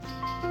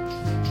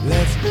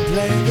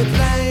play the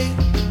blame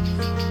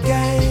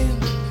game.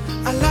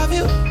 I love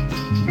you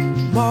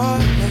more.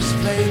 Let's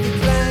play the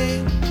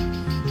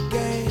blame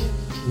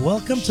game.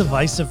 Welcome to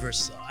Vice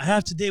Versa. I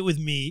have today with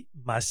me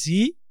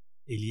Masi,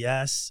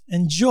 Elias,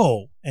 and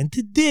Joe. And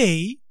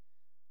today,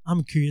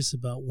 I'm curious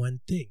about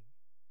one thing.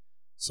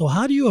 So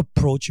how do you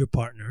approach your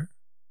partner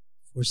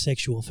for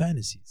sexual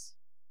fantasies?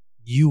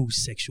 New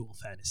sexual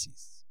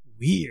fantasies.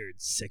 Weird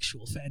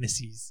sexual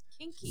fantasies.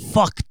 Kinky.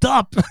 Fucked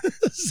up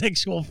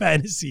sexual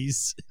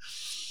fantasies.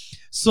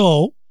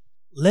 So,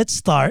 let's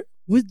start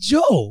with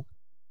Joe.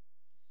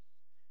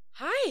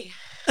 Hi.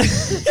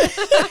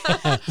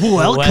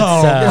 Welcome. What's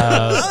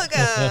up?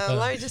 Welcome.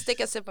 Let me just take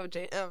a sip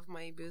of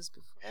my booze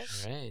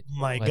before. Right.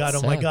 My What's God,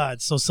 oh my up?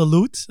 God. So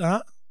salute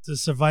to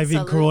surviving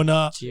Salute.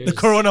 Corona, Cheers. the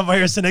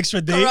coronavirus an extra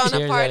day. Corona.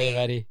 Cheers, party.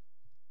 everybody.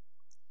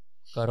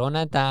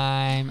 Corona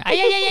time. Ay,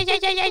 ay, ay, ay,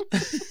 ay,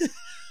 ay.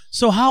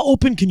 So how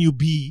open can you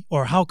be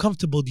or how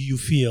comfortable do you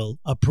feel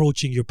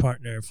approaching your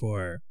partner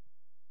for...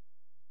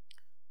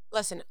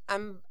 Listen,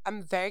 I'm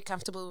very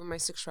comfortable with my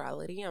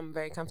sexuality. I'm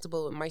very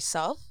comfortable with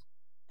myself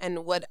and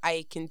what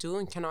I can do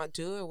and cannot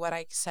do, or what I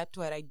accept,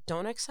 what I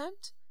don't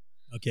accept.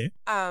 Okay.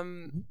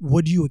 Um,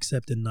 What do you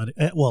accept and not...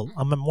 well,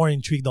 I'm more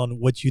intrigued on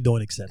what you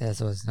don't accept. That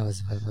was my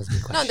question.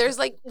 no, there's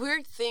like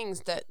weird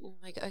things that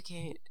like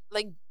okay,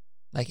 like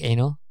Like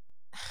anal?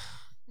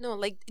 no,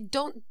 like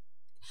don't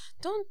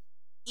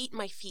eat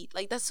my feet.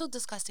 Like that's so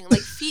disgusting.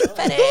 Like feet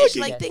fetish,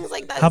 like things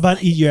like that. How about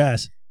Like, eat your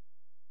ass?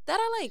 that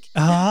I like.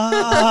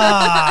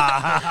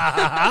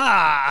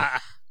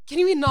 Ah! Can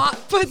you not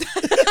put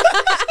that?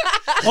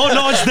 Oh,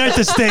 no, it's there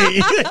to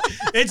stay.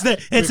 It's there.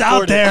 It's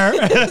out there.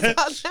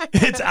 It's out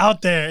there. It's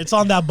out there. It's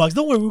on that box.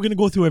 Don't worry, we're going to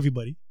go through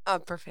everybody. Oh,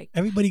 perfect.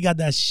 Everybody got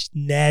that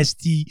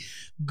nasty,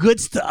 good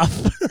stuff.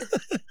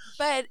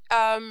 But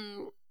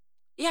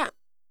yeah.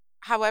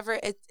 However,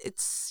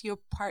 it's your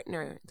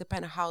partner,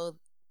 depending on how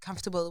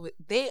comfortable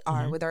they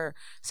are with their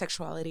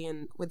sexuality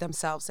and with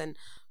themselves, and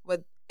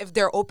with if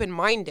they're open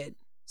minded.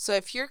 So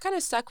if you're kind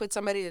of stuck with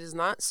somebody that is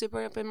not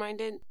super open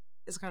minded,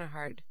 it's kind of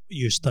hard.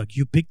 You're stuck.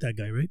 You picked that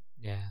guy, right?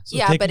 Yeah. So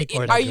yeah, but technically-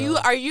 Or are that you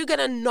girl. are you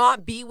gonna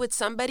not be with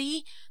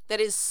somebody that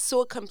is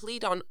so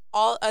complete on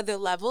all other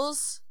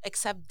levels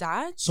except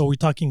that? So we're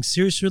talking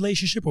serious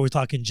relationship or we're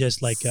talking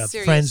just like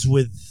Serious. friends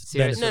with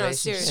Serious benefits? No,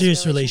 relationship.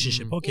 Serious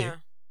relationship. Mhm. Okay. Yeah.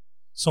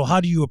 So how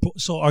do you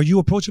so are you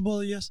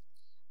approachable? Yes.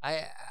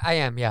 I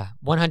am, yeah.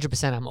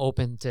 100% I'm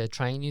open to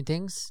trying new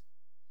things.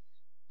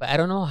 But I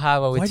don't know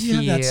how I would Why do you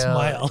feel. have that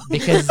smile?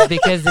 Because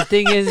the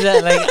thing is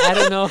that like I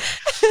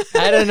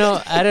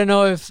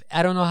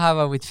don't know how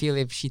I would feel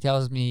if she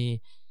tells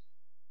me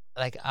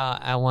like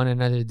I want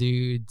another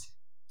dude.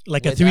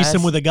 Like a With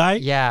threesome us? with a guy?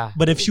 Yeah.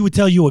 But if she would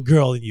tell you a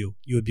girl and you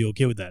would be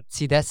okay with that.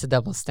 See, that's the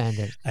double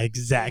standard.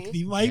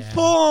 Exactly my Yeah.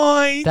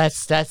 point.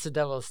 That's the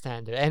double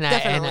standard, and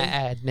Definitely.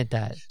 I admit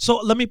that. So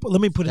let me put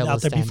it Double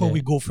out there before we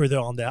standard. go further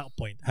on that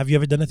point. Have you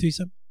ever done a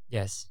threesome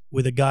Yes.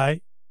 with a guy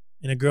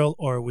and a girl,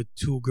 or with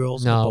two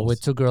girls? or No, both?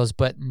 with two girls,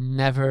 but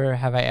never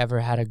have I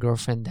ever had a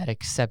girlfriend that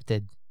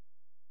accepted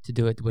to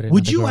do it with another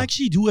Would you girl.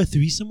 actually do a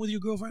threesome with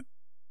your girlfriend?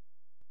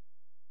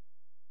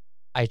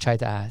 I tried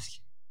to ask.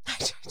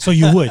 So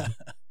you would.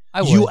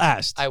 I would. You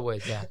asked. I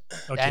would. Yeah.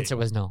 Okay. The answer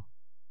was no.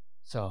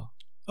 So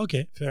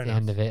Okay, fair at the enough.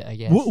 end of it, I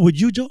guess. Would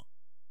you, Joe?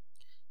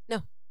 See?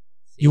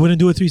 You wouldn't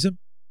do a threesome?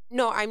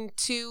 No, I'm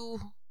too.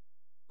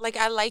 Like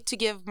I like to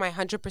give my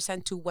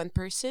 100% to one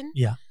person.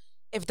 Yeah.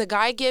 If the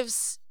guy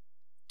gives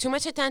too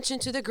much attention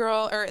to the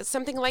girl or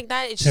something like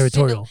that, it's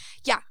Territorial.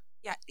 yeah,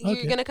 you're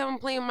Okay. gonna come and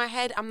play in my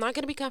head. I'm not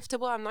gonna be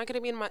comfortable. I'm not gonna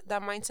be in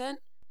that mindset.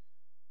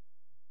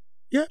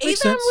 Yeah, Either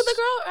makes I'm sense. with the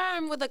girl or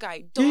I'm with the guy.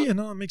 Yeah, Don't yeah,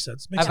 no, it makes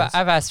sense. Makes sense.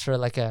 I've asked for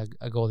like a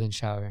golden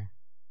shower.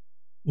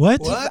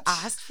 What? What?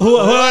 ask for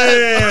Oh,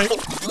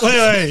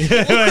 wait.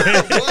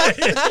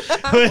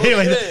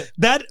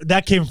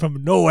 That came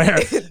from nowhere.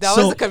 that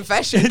So- was a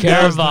confession.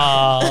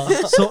 Careful.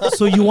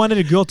 So you wanted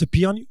a girl to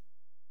pee on you?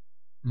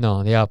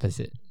 No, the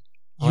opposite.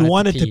 I You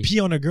wanted to pee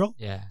on a girl?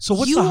 Yeah. So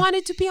what's you the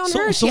wanted to pee on so-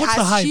 her. so She what's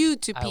the asked hype? you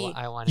to I, pee.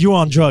 I wanted. you were to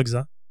on pee. drugs,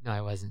 huh? No,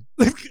 I wasn't.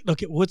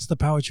 Okay, what's the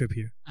power trip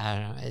here? I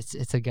don't know.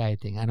 It's a guy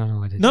thing. I don't know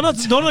what it is. No,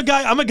 don't a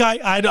guy. I'm a guy.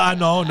 I know.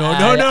 No. I Why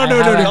haven't- are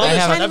you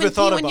I trying never to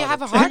thought pee when about you it.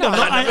 have a hard No, on?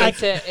 no, I-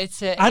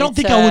 It's I don't it's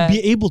think I would be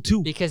able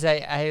to. because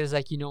I was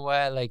like, you know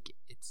what, like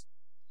it's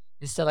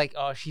instead like,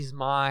 oh, she's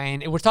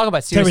mine. We're talking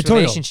about serious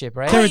Territorial. relationship,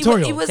 right?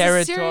 Territorial. It was a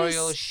Territorial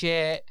serious-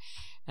 shit.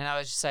 And I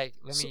was just like,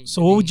 let me.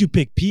 So what would you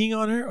pick? Peeing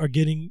on her or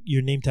getting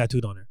your name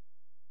tattooed on her?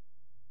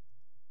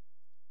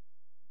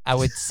 I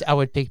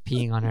would pick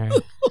peeing on her.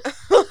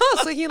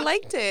 So he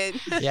liked it.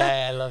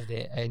 Yeah, I loved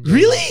it. I enjoyed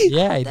Really? it.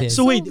 Yeah, I That's did.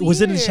 So wait,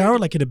 was it in the weird. shower, or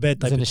like in a bed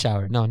It was type? in the Of,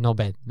 shower. No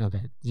bed. In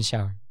the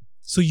shower.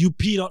 so you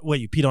peed on? Wait,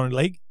 you peed on her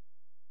leg?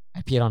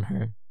 I peed on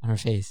her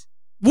face.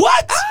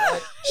 What?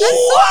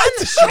 What?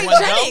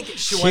 Hygienic.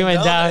 She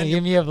went down,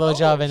 give me a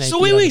blowjob, and I So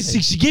peed wait, on wait. her So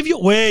face. she gave you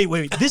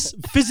wait. This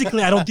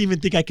physically, I don't even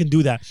think I can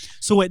do that.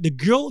 So wait, the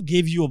girl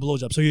gave you a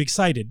blowjob. So you're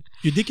excited.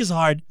 Your dick is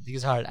hard. It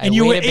was hard. And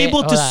you were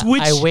able to Hold on.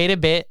 switch- I wait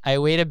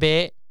a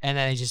bit, and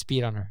then I just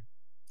peed on her.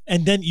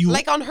 And then you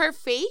Like on her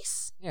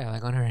face? Yeah,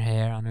 like on her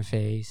hair, on her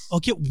face.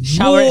 Okay.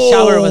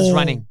 Shower was whoa.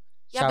 running.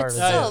 Yeah, Shower but was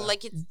still, running.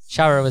 like it's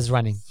Shower was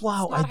running.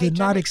 Wow, it's I not did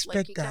not hygienic.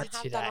 expect you can't that.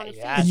 have See that on that? your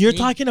face. Yeah. And you're me.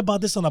 talking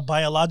about this on a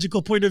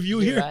biological point of view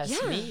You here. asked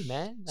Yeah. me,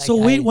 man. So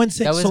wait one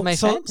second. That was so, my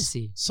so,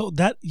 fantasy. So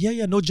that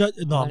no judge.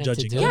 No, I'm Wanted to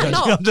judging. do I'm it. judging. Yeah,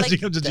 no, I'm judging.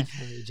 like- I'm judging.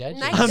 Definitely judging.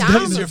 Nice I'm down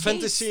done. Is the your face.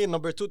 fantasy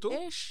number two too?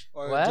 Ish.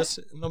 Or What? just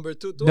number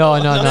two too? No,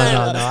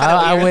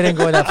 I wouldn't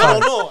go that I far. don't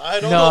know. I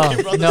don't know.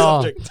 He brought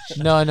the subject.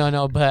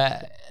 No.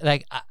 But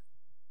like,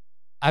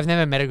 I've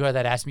never met a girl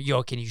that asked me,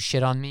 "Yo, can you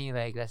shit on me?"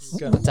 Like that's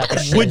Okay. what type of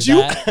shit Would is you?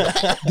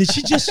 that? Did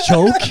she just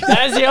choke?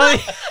 That's the only.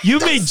 You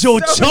made Joe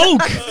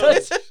choke.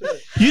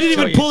 You didn't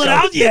even you pull it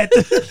choked. out yet.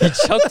 You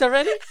choked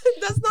already?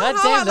 That's not God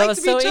how damn, I that like was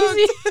to be so choked.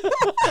 easy.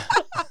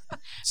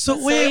 So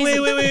That's wait.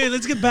 so easy.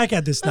 Let's get back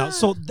at this now.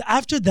 So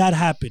after that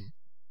happened,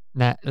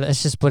 Nah,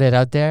 let's just put it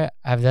out there.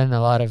 I've done a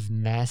lot of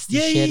nasty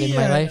shit in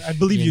my life. I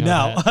believe you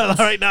know now. that.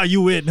 Right now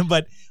you win,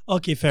 but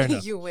okay, fair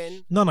enough. You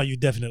win. No, you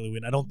definitely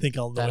win. I don't think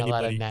I'll know Done a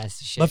lot of anybody.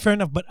 nasty shit. But fair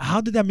enough. But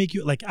how did that make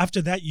you? Like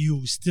after that,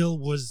 you still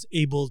was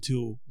able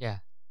to. Yeah.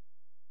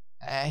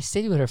 I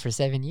stayed with her for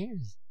 7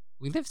 years.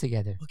 We lived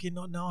together. Okay,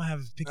 no, now I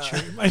have a picture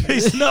in my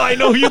face. No, I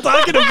know who you're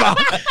talking about.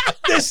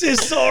 This is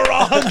so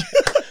wrong.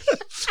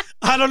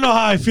 I don't know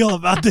how I feel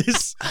about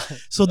this.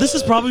 So this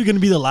is probably going to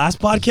be the last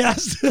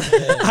podcast.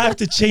 I have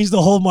to change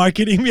the whole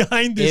marketing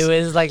behind this. It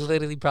was like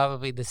literally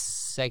probably the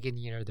second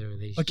year of the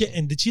relationship. Okay,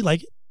 and did she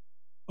like it,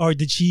 or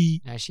did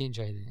she? No, she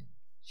enjoyed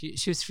it.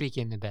 She was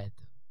freaky in the bed.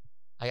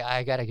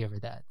 I gotta give her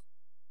that.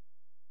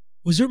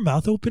 Was her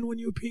mouth open when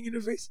you were peeing in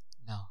her face?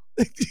 No.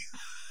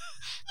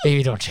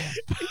 Baby, don't trip.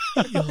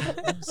 Yo,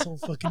 I'm so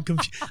fucking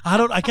confused.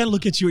 I can't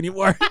look at you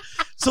anymore.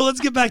 So let's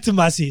get back to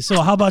Masi.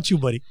 So how about you,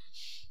 buddy?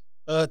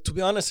 To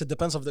be honest, it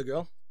depends of the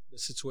girl, the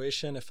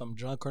situation, if I'm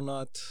drunk or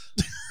not.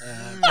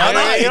 It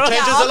Yeah,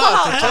 changes a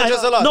lot. It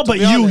changes a lot. No, to but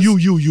be honest.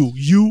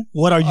 you.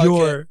 What are Okay,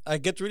 your? I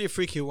get really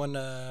freaky when,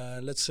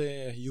 let's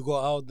say, you go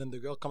out, then the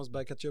girl comes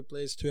back at your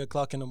place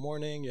 2:00 in the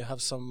morning. You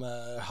have some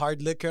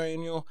hard liquor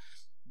in you.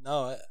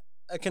 No,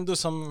 I can do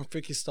some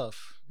freaky stuff.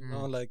 You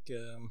know, like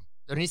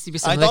There needs to be I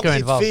some don't liquor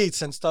eat involved.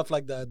 feet and stuff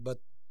like that, but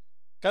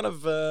kind of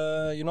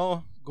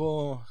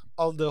go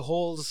all the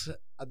holes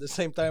at the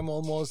same time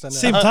almost. And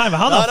Same time.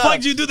 How the fuck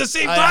do you do the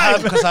same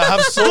time? Because I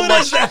have so What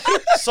much, is that?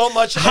 so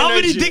much. How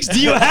many energy. dicks do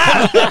you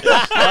have?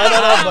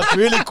 no, but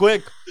really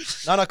quick.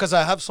 No, because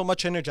I have so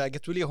much energy. I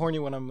get really horny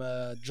when I'm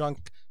drunk.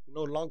 You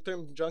know, long-term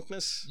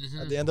drunkenness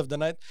at the end of the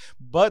night.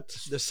 But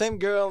the same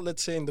girl,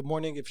 let's say in the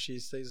morning, if she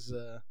stays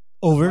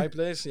Over. at my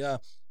place, yeah,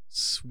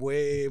 it's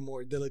way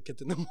more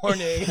delicate in the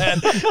morning, and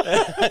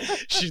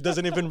she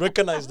doesn't even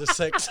recognize the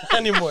sex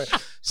anymore.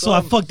 So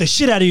I fuck the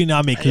shit out of you now.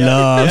 I make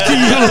love to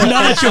you.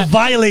 Now that you're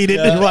violated.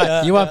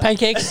 You want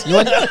pancakes? You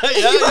want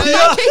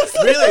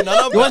Really,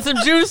 no, you want some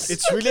juice?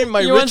 It's really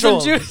my You want some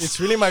ritual. juice? It's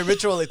really my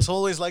ritual. It's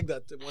always like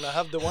that. When I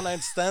have the one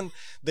night stand,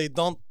 they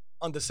don't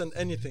understand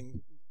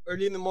anything.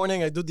 Early in the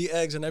morning, I do the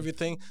eggs and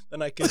everything.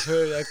 Then I kiss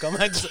her. I come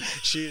and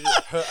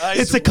her eyes.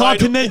 It's a wide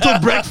continental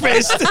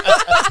breakfast.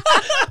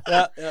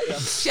 yeah.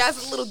 She has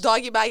a little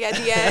doggy bag at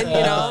the end,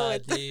 you know.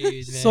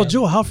 Dude, So man.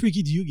 Joe, how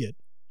freaky do you get?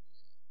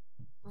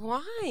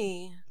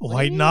 Why?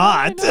 Why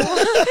not?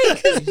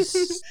 You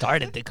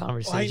started the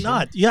conversation. Why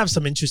not? You have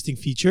some interesting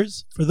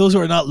features. For those who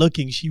are not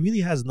looking, she really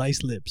has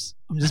nice lips.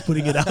 I'm just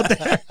putting it out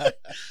there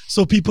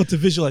so people to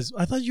visualize.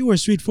 I thought you were a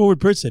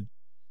straightforward person.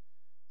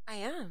 I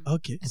am.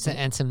 Okay.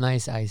 And some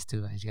nice eyes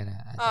too. I just gotta.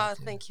 add Oh, that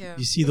too. thank you.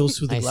 You see those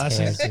through the Nice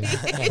hair glasses?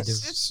 too. Yeah,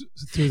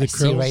 dude. Through the I see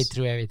curls? right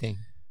through everything.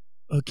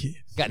 Okay.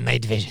 Got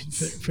night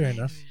visions. Fair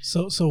enough.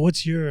 So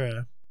what's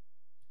your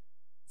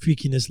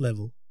freakiness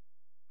level?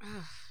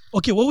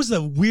 Okay, what was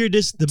the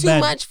weirdest Too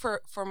demand? much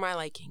for my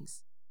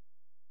likings.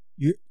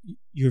 Your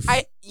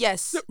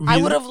Yes. I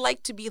Really? would have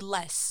liked to be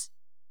less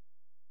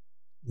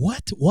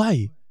what?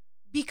 Why?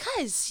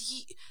 because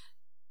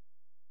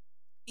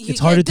It's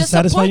harder to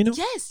satisfy, you know?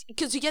 Yes,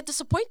 because you get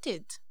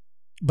disappointed.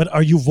 But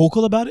are you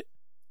vocal about it?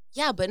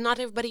 Yeah, but not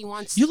everybody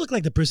wants. You look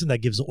like the person that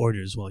gives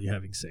orders while you're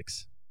having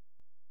sex.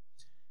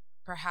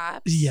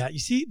 Perhaps. Yeah, you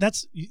see,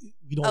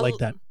 we don't like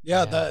that.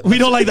 Yeah, We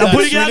don't like that. that's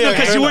Putting it out really there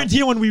because a you turn weren't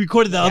here when we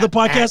recorded the other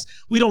podcast.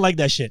 We don't like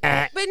that shit.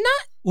 But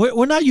not.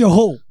 We're not your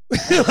hoe.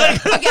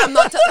 Like, Okay, I'm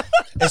not.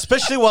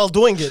 especially while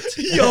doing it.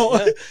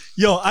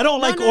 yo, I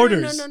don't like no,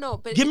 orders. No.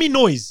 But Give me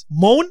noise,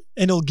 moan,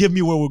 and it'll give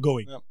me where we're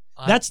going. Yeah.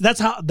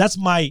 That's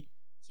my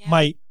yeah.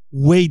 my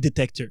way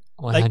detector.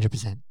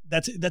 100%.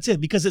 That's it,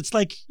 because it's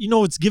like,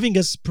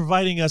 it's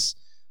providing us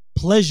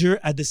pleasure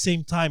at the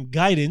same time,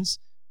 guidance,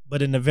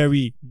 but in a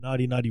very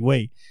naughty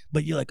way.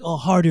 But you're like, oh,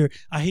 harder.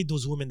 I hate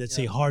those women that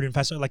say harder and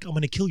faster. Like, I'm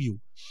gonna kill you,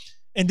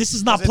 and this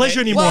is not Because it pleasure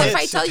ain't- anymore. Well, It if I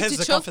hits- tell it you hits to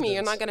the choke me,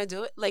 you're confidence. not gonna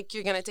do it. Like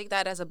you're gonna take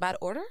that as a bad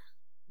order.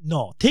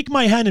 No, take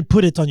my hand and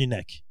put it on your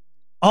neck.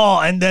 Oh,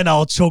 and then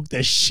I'll choke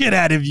the shit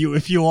out of you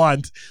if you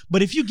want.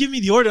 But if you give me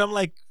the order, I'm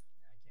like,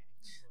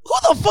 who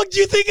the fuck do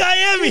you think I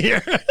am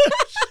here?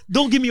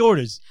 Don't give me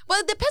orders. Well,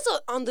 it depends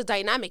on the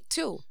dynamic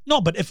too. No,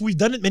 but if we've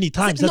done it many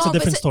times, that's No, a but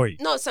different story.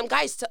 No, some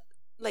guys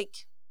like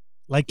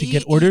Like to you-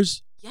 get you-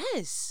 orders?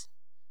 yes.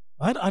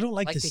 I don't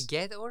like Like this. to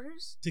get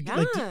orders? to- Yeah.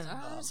 like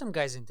to- Some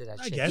guys into that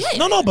I shit. guess.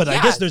 Yeah, No, but I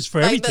yeah. guess there's for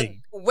Like,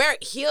 everything. wear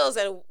heels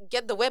and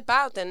get the whip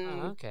out and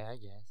Oh, okay, I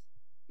guess.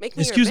 make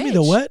me Excuse your me, the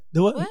bitch. what?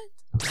 The what? What?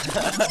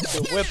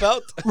 The whip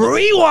out.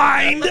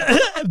 Rewind.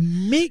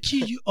 Make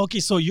you okay.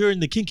 So you're in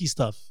the kinky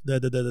stuff,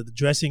 the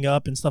dressing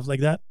up and stuff like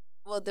that.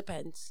 Well, it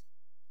depends.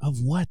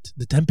 Of what?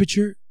 The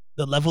temperature,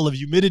 the level of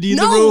humidity in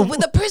the No, room. with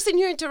the person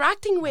you're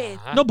interacting with.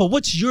 Uh-huh. No, but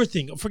what's your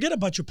thing? Forget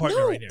about your partner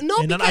No, right now. no,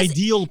 in an because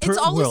ideal It's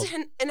always world,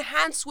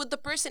 enhanced with the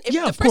person. If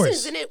Yeah, the of person course.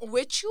 is in it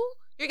with you,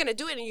 you're gonna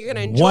do it and you're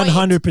gonna enjoy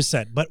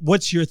 100%. But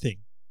what's your thing?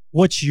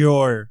 What's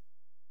your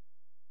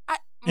it.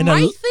 in My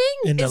a- thing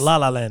in the is La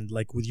La Land,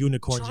 like with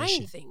unicorns and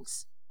trying shit?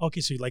 things.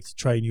 Okay, so you like to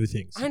try new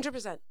things.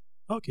 100%.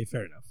 Okay,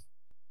 fair enough.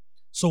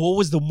 So what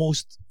was the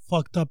most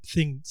fucked up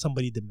thing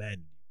somebody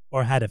demanded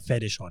or had a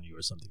fetish on you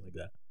or something like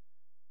that?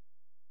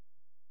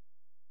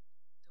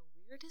 The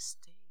weirdest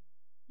thing.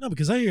 No,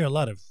 because I hear a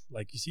lot of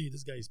like you see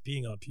this guy's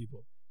peeing on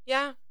people.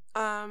 Yeah.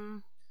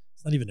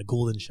 It's not even a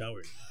golden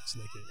shower. It's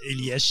like an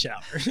Elias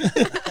shower.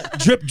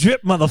 Drip,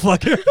 drip,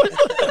 motherfucker.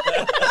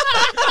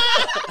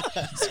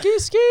 Ski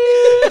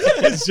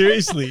ski.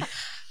 Seriously.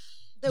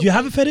 Do you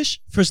have a fetish?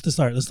 First to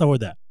start. Let's start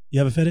with that. You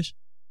have a fetish?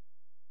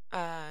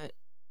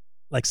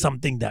 Like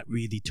something that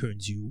really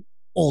turns you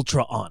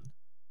ultra on.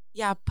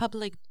 Yeah,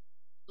 public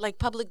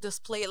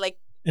display, like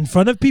In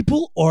front of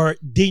people or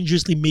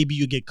dangerously maybe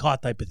you get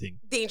caught type of thing?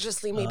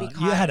 dangerously maybe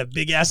caught. You had a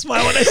big ass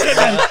smile when I said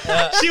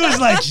that. She was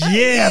like,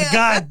 yeah,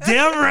 god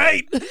damn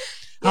right.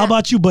 How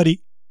about you,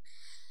 buddy?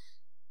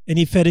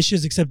 Any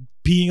fetishes except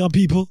peeing on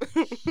people?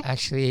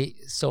 Actually,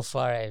 so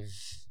far I'm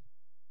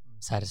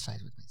satisfied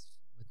with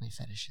my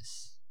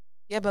fetishes.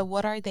 Yeah, but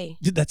what are they?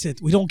 That's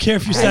it. We don't care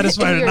if you're I-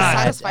 satisfied or you're not.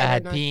 satisfied. I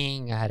had or not.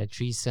 peeing, I had a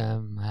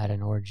threesome, I had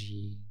an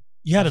orgy.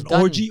 You had I've an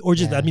done- orgy?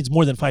 Orgy, yeah. that means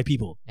more than 5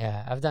 people.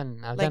 Yeah, I've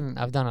done Like-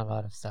 a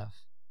lot of stuff.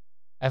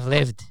 I've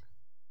lived.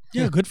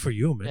 Yeah, good for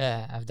you, man.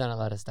 Yeah, I've done a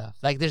lot of stuff.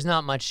 Like there's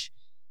not much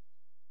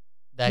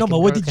that No, a but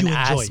what girl did you can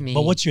ask enjoy? me.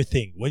 But what's your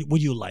thing? What do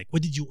you like?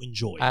 What did you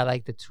enjoy? I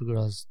like the two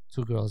girls,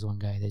 one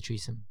guy, the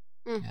threesome.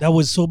 That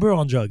was sober or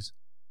on drugs?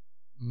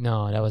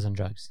 No, that was on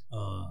drugs.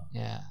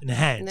 Yeah.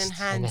 Enhanced.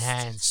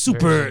 Enhanced. Super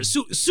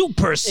version.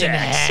 super sex.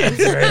 Enhanced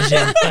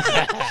version.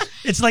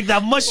 It's like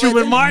that mushroom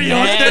in Mario.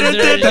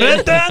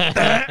 Enhanced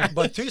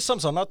But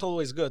threesomes are not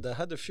always good. I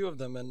had a few of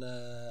them, and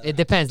It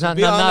depends. to Not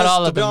be not honest,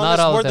 all to of be them. honest,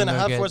 Not all more of them than are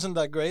half good. wasn't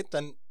that great,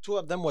 and 2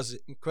 of them was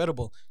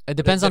incredible. It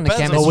depends on the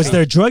depends on But chemistry. was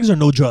there drugs or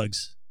no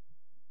drugs?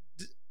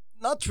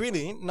 Not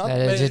really. Not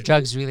The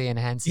drugs really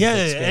enhance. Yeah, the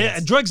yeah,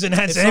 experience. drugs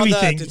enhance It's not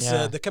everything. that. It's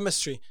Yeah. the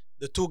chemistry.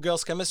 The 2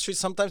 girls' chemistry.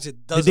 Sometimes it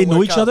Did doesn't. they know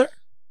work each out. other?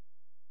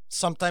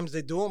 Sometimes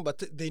they do,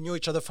 but they knew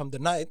each other from the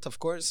night, of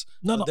course.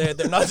 No, no. They're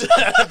not.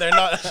 They're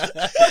not.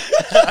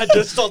 I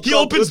just told. He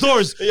opens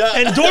doors. Yeah.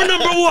 And door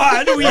number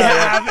 1, we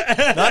have.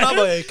 No,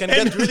 but it can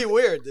And- get really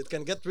weird. It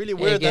can get really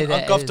weird get and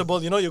that-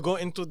 uncomfortable. You know, you go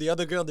into the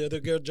other girl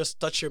just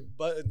touch your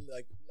butt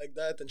like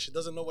that, and she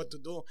doesn't know what to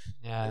do.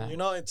 Yeah. You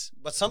know,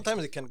 but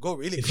sometimes it can go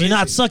really. If crazy. you're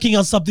not sucking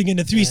on something in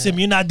a threesome,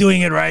 you're not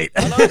doing it right.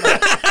 No, no,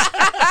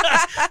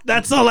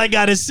 That's all I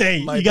gotta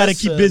say. my You gotta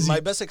best, keep busy.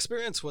 My best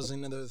experience was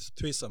in the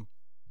threesome.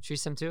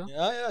 Threesome too.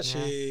 Yeah.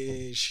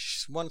 She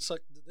one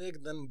sucked the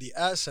dick, then the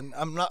ass, and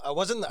I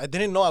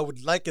didn't know I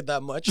would like it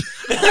that much.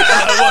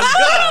 I was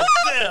god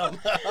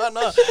damn.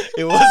 No,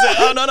 it wasn't.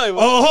 Oh no, it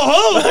was.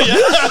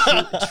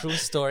 Oh, True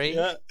story.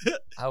 Yeah.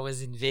 I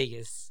was in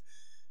Vegas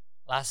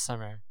last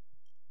summer,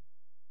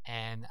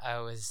 and I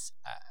was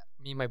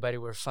me and my buddy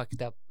were fucked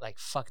up.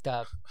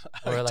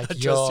 We're like,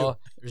 trust yo, you.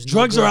 there's no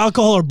drugs or girl-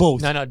 alcohol or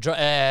both? No,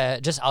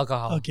 just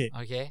alcohol. Okay.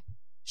 Okay.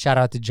 Shout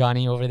out to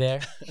Johnny over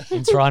there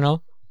in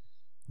Toronto.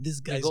 This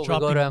We guy's go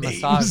dropping to a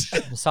names.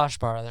 massage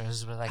bar.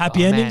 There's like Happy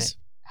oh, man, endings?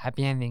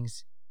 happy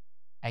endings.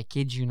 I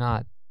kid you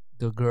not.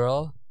 The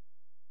girl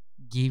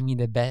gave me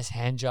the best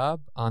hand job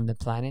on the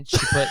planet.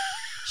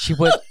 She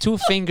put 2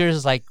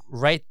 fingers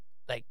right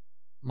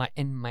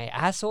in my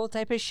asshole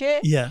type of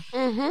shit. Yeah.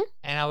 Mm-hmm.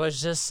 And I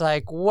was just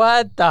like,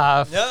 what the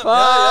Yeah, fuck?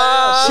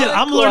 yeah. Shit,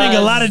 I'm learning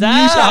a lot of new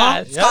was shit.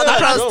 that? Yeah, Called the yeah,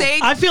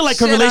 prostate. I feel like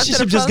Shit a out to the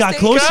relationship just got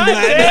prostate. closer,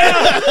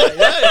 yeah,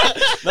 man.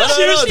 No,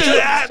 Cheers to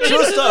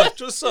that.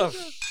 True stuff.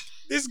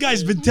 This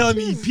guy's been telling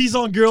me he pees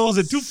on girls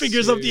and 2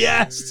 fingers up the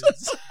ass.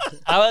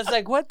 I was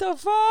like, what the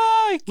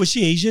fuck? Was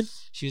she Asian?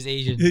 She was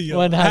Asian. Yo,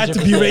 100%. had to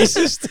be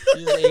racist.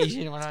 She was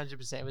Asian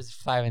 100%. It was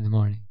 5 in the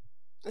morning.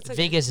 It's like,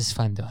 Vegas is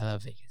fun though. I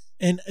love Vegas.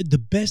 And the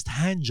best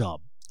hand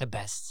job. The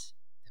best,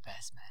 man.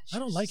 I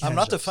don't like I'm hand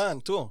not a jobs.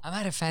 fan too. I'm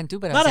not a fan too,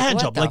 but I Not was a like, hand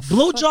what job, the like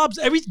blow fuck? jobs.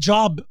 Every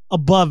job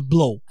above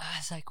blow. I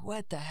was like,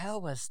 what the hell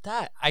was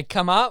that? I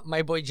come out,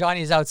 my boy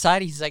Johnny's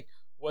outside. He's like,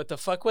 what the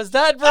fuck was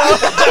that, bro?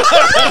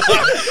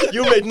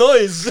 You made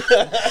noise.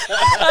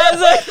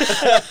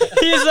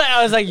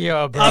 I was like,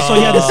 yo, bro. Oh, so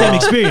you had the same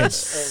experience.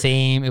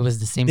 Same. It was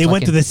the same. They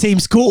went to the same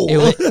school. It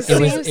was.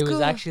 Same It was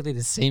school. actually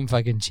the same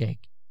fucking chick.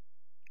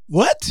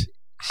 What?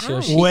 So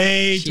How? she,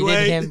 Wait, she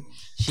wait. did him.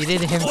 She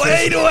did him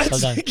Wait, first. what?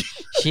 Hold on.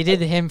 She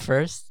did him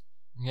first.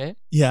 Okay,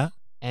 Yeah.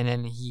 and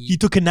then He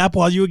took a nap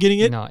while you were getting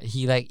it? No,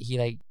 he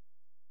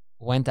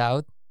went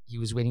out. He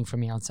was waiting for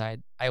me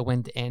outside. I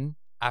went in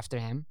after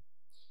him,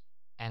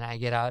 and I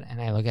get out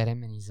and I look at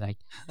him, and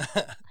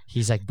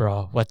he's like,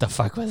 bro, what the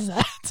fuck was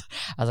that?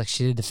 I was like,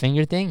 she did the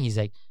finger thing. He's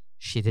like,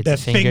 she did The the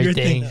finger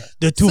thing.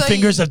 The two So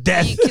fingers of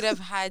death. You could have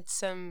had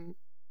some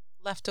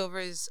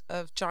leftovers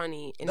of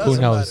Johnny. In Who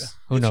Doesn't knows? matter.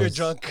 Who If you're knows?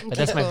 drunk. But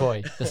that's my Cool.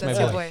 boy. That's my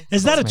your boy.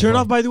 Is that a That's my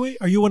turnoff, boy. by the way?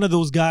 Are you one of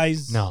those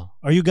guys? No,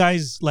 Are you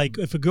guys like,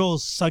 if a girl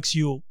sucks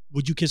you,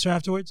 would you kiss her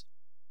afterwards?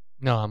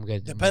 no, I'm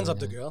good. I'm Depends good of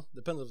the with girl.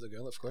 Depends of the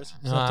girl, of course.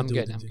 that. No, Something I'm to do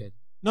good. with I'm it. good.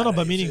 No,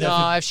 but If meaning it- that.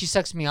 No, if she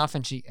sucks me off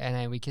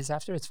and we kiss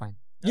after, it's fine.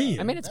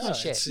 Yeah. I mean, it's my Yeah,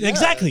 shit. it's-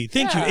 Exactly.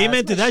 Thank you. Yeah, Amen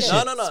it's to my that shit.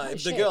 shit. No. It's my If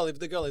shit.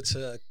 the girl, it's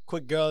a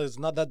quick girl, it's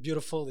not that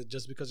beautiful. It's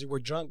just because you were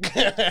drunk.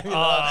 You know,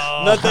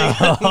 Oh. nothing.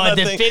 The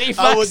nothing. pity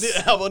I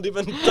fucks. won't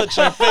even touch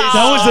her face.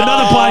 That was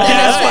another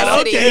podcast, but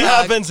Necessity okay. It fuck.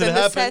 happens. The It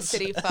happens.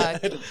 necessity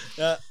fuck.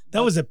 Yeah.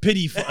 That was a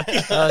pity fuck.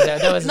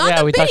 That was Not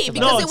yeah. a We pity, talked about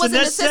because No, it it's a was a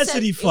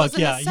necessity necessi- it fuck. was a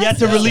Yeah, you have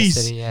to necessity. release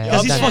Necessity, yeah.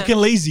 because he's Yeah. fucking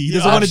lazy. He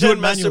doesn't want to do it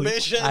Option, manually.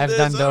 masturbation, I've this,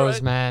 done those,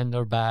 alright. man.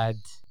 They're bad.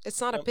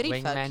 It's not a pity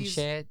fuck. Wingman He's-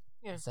 shit.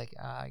 yeah. It's like,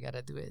 I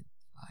gotta do it.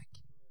 Fuck.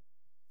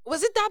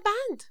 Was it that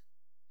bad?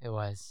 It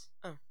was.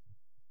 Oh.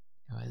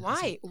 It was.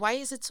 Why? Why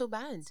is it so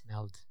bad?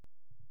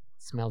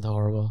 Smelled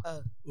horrible.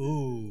 Ooh.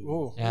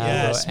 Ooh. Yeah,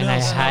 Yeah, and I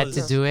smells- had to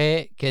smells. do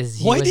it because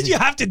Why did you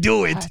have to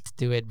do I it? had to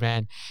do it,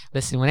 man.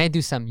 Listen, when I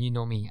do something, you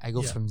know me. I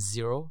go Yeah. from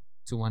 0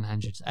 to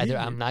 100. Either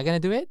Yeah. I'm not gonna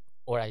do it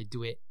or I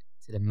do it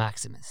to the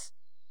maximus.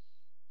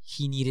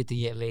 He needed to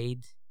get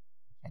laid.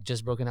 Had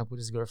just broken up with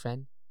his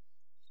girlfriend.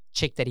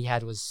 Chick that he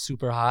had was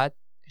super hot.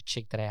 A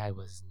chick that I had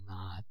was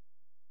not.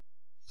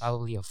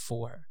 Probably a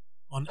 4.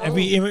 On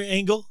every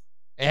angle?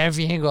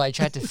 Every angle I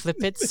tried to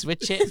flip it,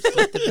 switch it,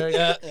 flip the burger.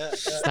 Yeah.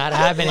 It's not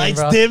happening,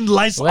 Lights bro. dimmed,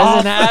 lights Wasn't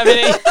off.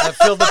 happening. I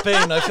feel the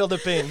pain. I feel the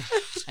pain.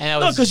 And I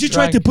No, was because you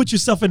tried to drunk. put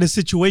yourself in a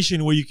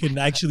situation where you can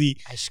actually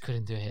I just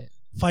couldn't do it.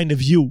 find a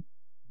view.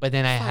 But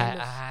then I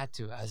Kind of. had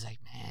to. I was like,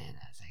 man.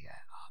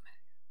 Oh man.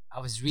 I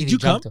was really you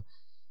drunk. come?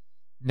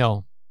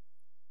 No,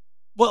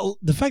 Well,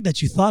 the fact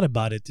that you thought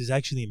about it is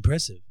actually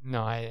impressive.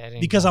 no, I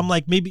didn't. Because come. I'm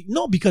like, maybe,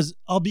 no, because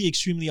I'll be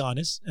extremely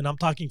honest, and I'm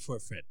talking for a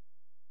friend,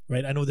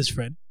 right? I know this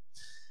friend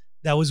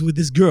that was with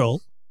this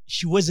girl.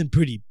 She wasn't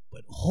pretty,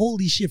 but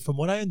holy shit, from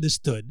what I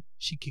understood,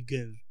 she could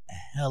give a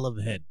hell of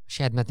a head.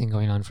 She had nothing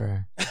going on for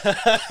her.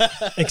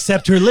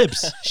 Except her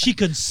lips. She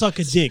could suck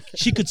a dick.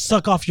 She could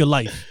suck off your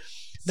life.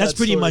 That's Sad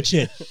pretty story. much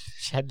it.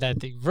 She had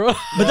nothing, bro.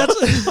 But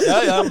that's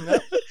Yeah.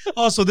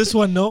 also this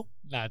one, no.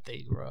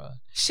 Nothing, bro.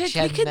 Shit, She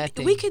we had could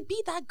nothing.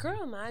 be that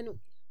girl, man.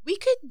 We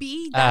could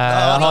be that.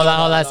 No, Hold no, on, no,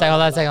 hold on a no, second,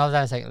 hold on a no. second, hold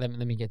on a second.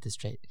 Let me get this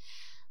straight.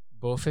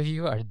 Both of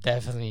you are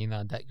definitely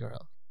not that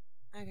girl.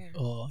 Okay.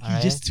 Oh, he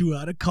Alright. just threw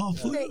out a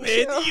compliment.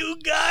 Thank you. You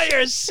guys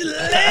are slick.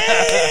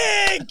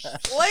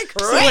 Like,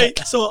 So wait,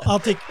 so I'll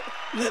take.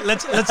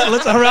 Let's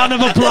a round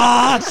of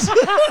applause.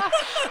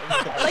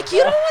 like you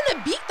don't want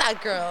to beat that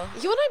girl.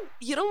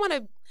 You don't want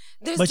to.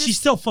 There's But this, she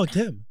still fucked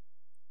him.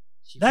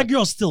 She That fucked-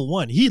 girl still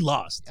won. He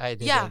lost, I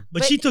did. Yeah.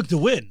 but she took the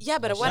win. Yeah,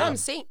 but what Yeah. I'm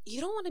saying, you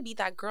don't want to be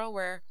that girl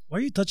where Why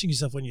are you touching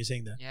yourself when you're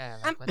saying that? Yeah.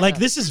 I'm- what Like the-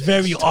 this is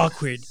very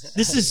awkward.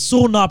 This is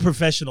so not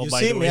professional. You by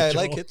see the me? way, I Joe.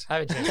 like it.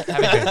 Have a drink. Have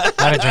a drink.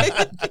 Have a drink.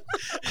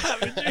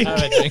 Have a drink.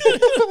 Have a drink.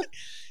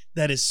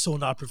 That is so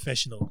not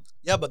professional.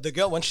 Yeah, but the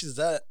girl when she's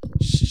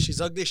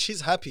ugly,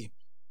 she's happy.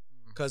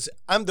 Because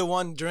I'm the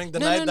one during the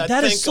No, night no, that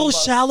That think is so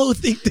about- shallow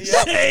thing to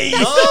Yeah. say.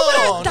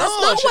 No, that's no,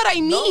 not she- what I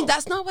mean. no.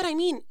 That's not what I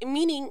mean.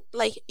 Meaning,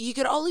 like you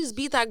could always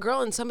be that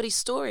girl in somebody's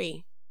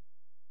story.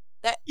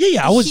 That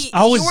Yeah, I was. You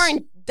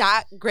weren't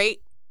that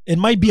great. It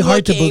might be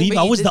hard to looking, believe. but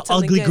I you was did the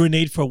something ugly good.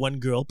 grenade for one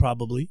girl,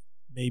 probably.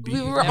 Maybe.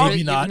 We were Maybe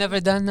all- not. You've never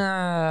done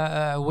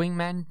a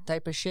wingman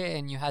type of shit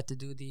and you had to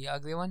do the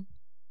ugly one?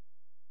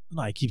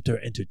 No, I keep her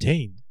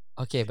entertained.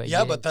 Okay, but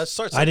Yeah, you but that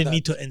starts. I like didn't that.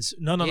 need to.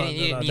 No, no, You no,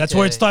 didn't no. need That's to-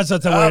 where it starts.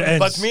 That's where it ends.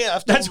 But me,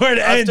 after That's where it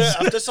ends.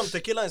 After some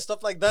tequila and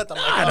stuff like that, I'm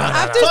like, Nah, oh, nah, nah,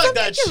 After nah. fuck some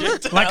that tequila.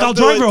 shit. Like I'll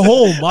do drive it. her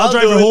home. I'll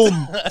drive do her it.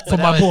 home for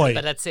my boy.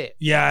 But that's it.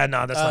 Yeah,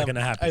 no, that's not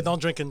gonna happen. I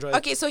don't drink and drive.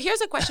 Okay, so here's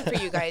a question for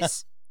you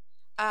guys.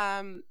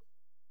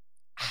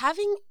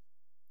 Having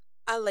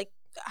a like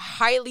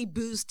highly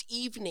boozed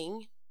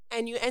evening,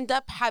 and you end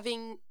up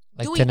having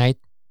Like doing tonight.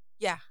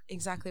 Yeah,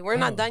 exactly. We're Oh.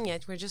 not done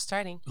yet. We're just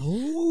starting.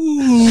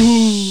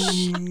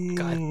 Ooh.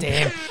 God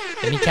damn.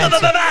 Let me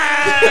cancel.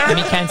 Let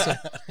me cancel.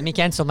 Let me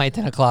cancel my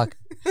 10 o'clock.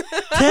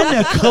 10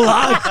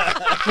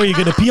 o'clock. Were you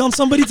gonna pee on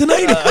somebody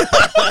tonight?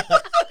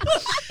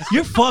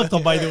 You're fucked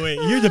up, by the way.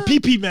 You're the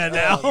pee man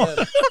now. Oh,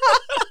 man.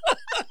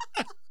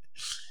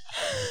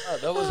 Oh,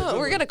 that was a good We're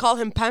one. gonna call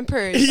him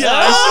Pampers.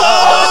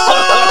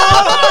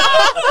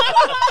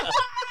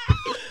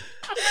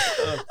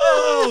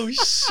 Oh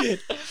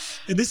shit!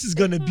 And this is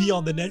gonna be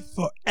on the net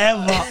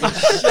forever.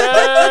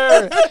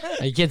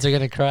 My kids are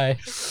gonna cry.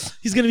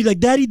 He's gonna be like,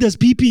 "Daddy does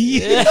pee pee."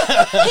 Hey,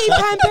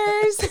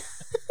 Pampers.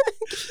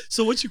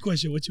 So what's your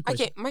question? What's your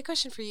question? Okay, my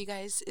question for you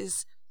guys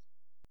is,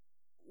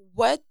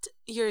 what's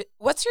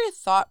your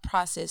thought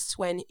process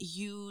when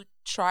you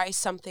try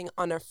something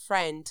on a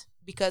friend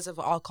because of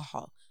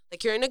alcohol?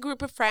 Like you're in a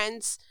group of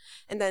friends,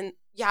 and then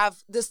you have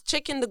this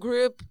chick in the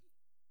group.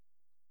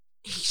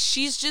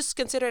 she's just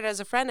considered as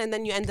a friend, and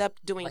then you end up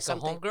doing Like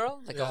something. a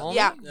homegirl, like a Yeah. homie,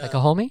 Yeah. like a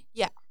homie.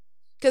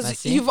 Because I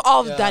see. you've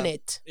all Yeah. done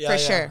it Yeah, for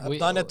yeah. sure. I've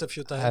done it a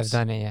few times. I've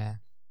done it. Yeah.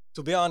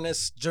 To be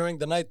honest, during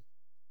the night,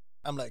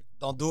 I'm like,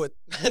 don't do it.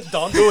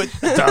 Don't do it.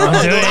 Don't do Don't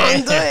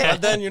it. do it.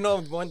 And then,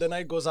 when the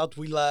night goes out,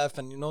 we laugh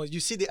and, you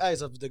see the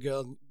eyes of the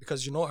girl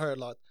because you know her a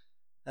lot.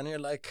 And you're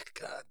like,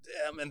 God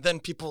damn. And then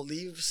people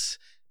leaves.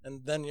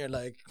 And then you're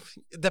like,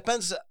 it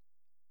depends.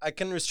 I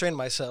can restrain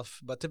myself.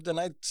 But if the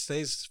night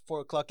stays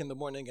 4 o'clock in the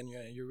morning and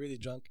you're really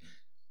drunk.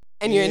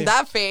 And you're in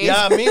that phase.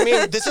 Yeah, me,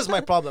 this is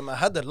my problem. I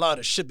had a lot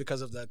of shit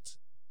because of that.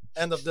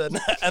 End of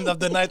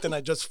the night, and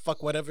I just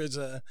fuck whatever is.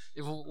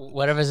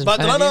 Whatever's in But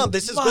front of no, you.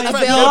 this is My good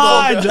friend.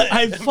 God, Beautiful girl.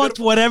 I fucked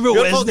whatever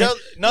Beautiful was there. girl.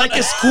 No, Like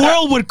a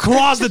squirrel would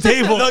cross the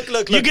table.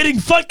 Look. You're getting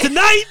fucked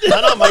tonight.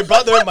 No, my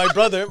brother.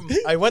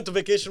 I went to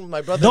vacation with my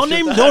brother. Don't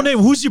name.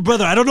 Who's your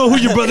brother? I don't know who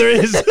your brother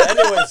is.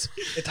 Anyways,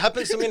 it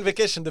happens to me in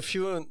vacation.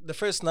 The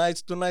first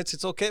nights, 2 nights,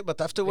 it's okay.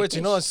 But afterwards,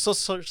 I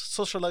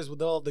socialize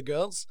with all the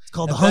girls. It's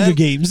called the And Hunger then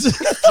Games.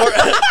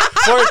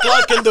 4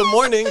 o'clock in the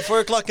morning. 4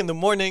 o'clock in the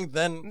morning.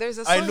 Then There's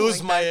a I song lose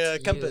like my that.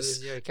 You compass.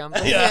 lose your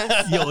compass.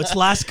 Yeah. Yo, it's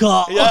last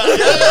call. Yeah,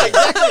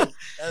 exactly.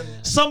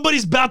 And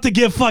Somebody's about to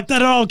get fucked. I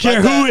don't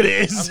care but, who it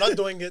I'm is. not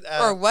doing it.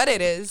 Or what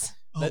it is.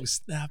 Oh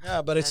snap!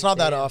 Yeah, but it's God not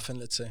that damn. often.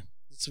 Let's say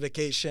it's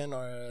vacation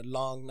or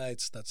long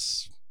nights.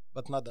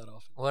 But not that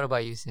often. What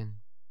about you, Sin?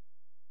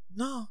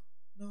 No.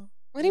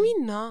 What do you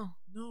mean, no?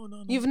 No.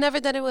 You've never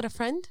done it with a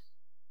friend?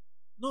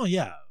 No,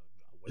 yeah.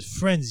 With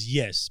friends,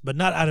 yes, but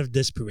not out of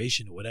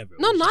desperation or whatever.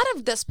 No, It was not just-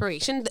 of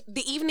desperation.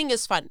 The evening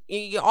is fun.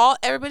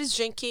 Everybody's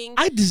drinking.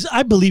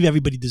 I believe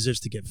everybody deserves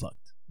to get fucked.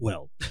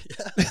 Well,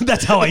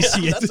 that's how I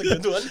see it. That's a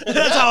good one.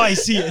 That's how I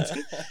see it.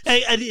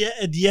 Hey,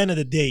 at the end of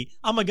the day,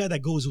 I'm a guy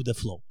that goes with the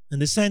flow in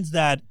the sense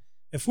that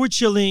if we're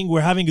chilling,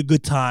 we're having a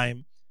good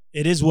time,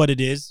 it is what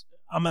it is.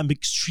 I'm an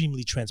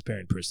extremely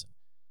transparent person.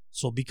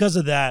 So because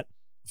of that,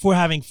 if we're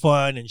having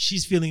fun and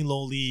she's feeling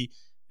lonely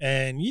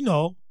and,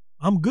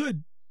 I'm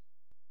good.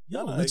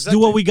 No, no, Let's do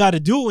exactly. what we got to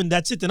do and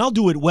that's it. And I'll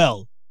do it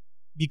well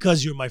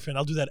because you're my friend.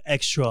 I'll do that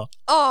extra.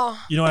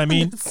 Oh. You know what I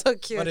mean? That's so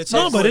cute. But it's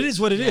No, also- but it is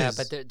what it is. Yeah,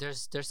 but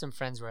there's some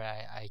friends where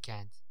I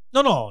can't.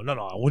 No.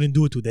 I wouldn't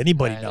do it with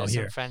anybody now There's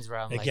here. some friends where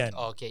I'm Again.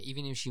 like, okay,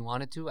 even if she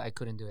wanted to, I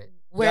couldn't do it.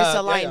 Where's Yeah, the yeah,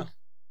 line? yeah.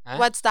 Huh?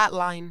 What's that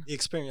line? The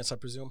experience, I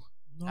presume.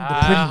 No, the How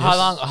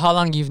prettiness.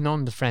 long you've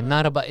known the friend?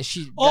 Not about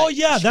she. Oh,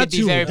 yeah, she that could be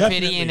too, very pretty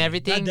definitely. and That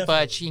everything, definitely.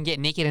 but she can get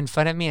naked in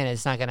front of me and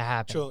it's not gonna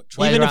happen. True.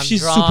 Whether Even if I'm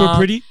she's super drunk,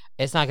 pretty.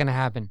 it's not gonna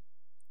happen.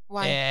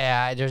 Why?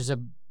 Yeah, there's a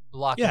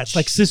blockage. Yeah, it's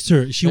like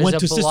sister. She There's went a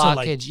to sister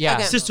like blockage. Yeah,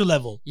 Okay. sister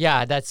level.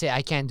 yeah, that's it.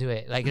 I can't do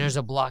it. Like there's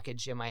a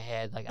blockage in my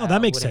head. Like No, I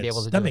that makes wouldn't sense. be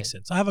able to That do makes it.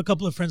 sense. I have a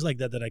couple of friends like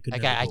that I could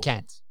Like never I go.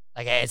 can't.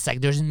 Like it's like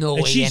there's no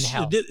Like way in she's,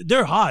 hell.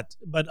 they're hot,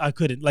 but I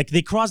couldn't. Like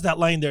they crossed that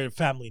line, they're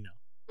family now.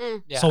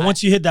 Yeah, So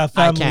once you hit that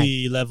I can't.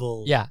 family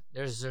level, yeah,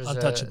 there's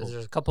Untouchable.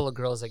 there's a couple of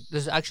girls like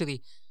there's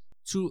actually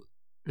two.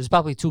 There's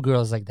probably 2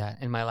 girls like that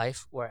in my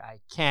life where I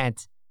can't.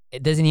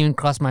 It doesn't even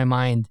cross my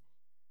mind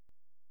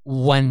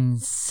 1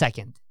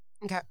 second.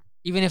 Okay.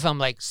 Even if I'm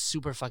like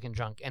super fucking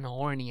drunk and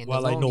horny and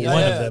well, I know lonely. Yeah,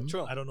 one yeah, of them.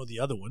 true. I don't know the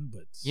other one,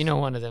 but You know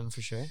one of them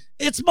for sure.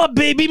 it's my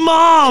baby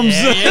mom's.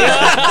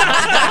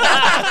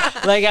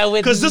 Like I would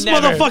Because this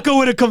never- motherfucker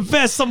would have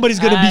confessed somebody's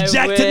gonna I be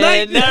jacked would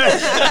tonight.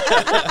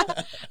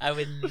 never- I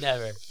would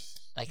never.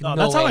 Like No,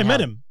 no that's how way I in met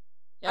hell. him.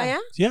 Oh, yeah?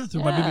 Yeah,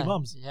 through my baby Yeah,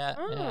 moms. Yeah,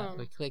 yeah. Oh.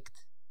 We clicked.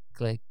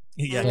 Click.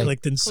 Yeah, Click.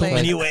 clicked in so Click.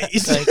 many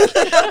ways. Click.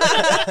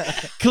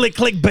 click,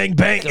 click, bang,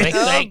 bang. Click.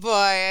 Oh, Like- boy.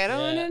 I don't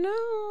Yeah. want to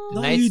know.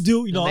 No, Nice- you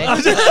do. You the know.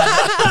 nice-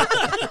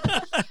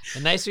 The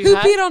nights we've Who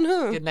had. peed on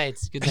who? Good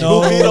nights. Good nights.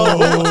 no, No,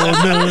 no, no.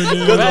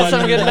 We've had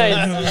some good no,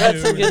 nights. no, We've had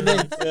some no, good no.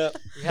 nights. Yeah.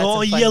 We've had The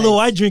only some fun yellow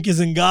I nights. drink is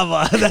in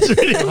Gava. That's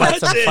really We've had much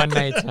some it. fun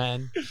nights,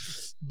 man.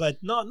 But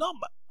no.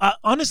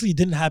 Honestly, it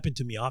didn't happen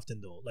to me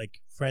often though. Like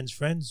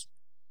friends.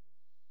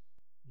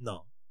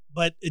 No,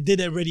 but it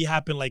did already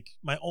happen. Like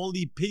my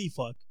only pity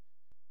fuck,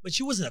 but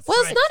she wasn't a Well,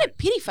 friend. it's not a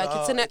pity fuck.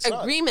 It's No, an it's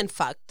not. agreement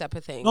fuck type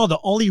of thing. No, the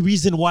only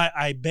reason why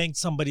I banged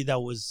somebody that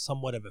was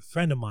somewhat of a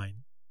friend of mine,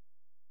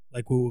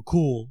 like we were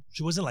cool.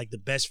 She wasn't like the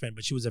best friend,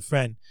 but she was a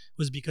friend.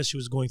 Was because she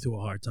was going through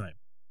a hard time.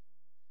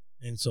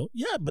 And so,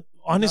 yeah, but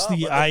honestly,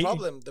 No,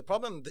 but the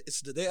problem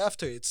is the day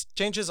after. It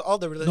changes all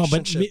the no,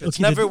 relationship. but It's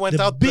okay, never the, went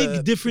the out big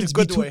the, difference the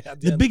good between way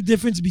at the the end. big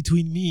difference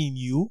between me and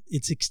you.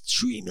 It's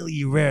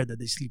extremely rare that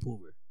they sleep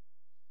over.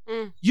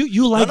 Mm.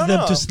 You like no, them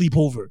no. to sleep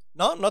over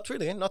No, not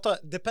really.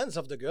 Depends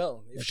of the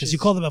girl. If because she's- you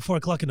call them at 4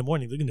 o'clock in the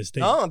morning. They're gonna stay.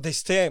 No, they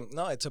stay.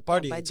 No, it's a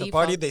party. by It's a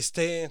party. default. They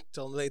stay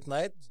till late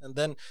night, and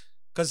then,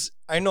 because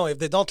I know if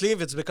they don't leave,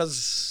 it's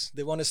because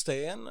they want to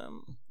stay. And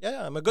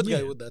yeah, I'm a good guy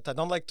Yeah. with that. I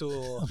don't like to.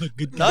 I'm a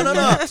good No, guy.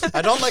 no.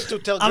 I don't like to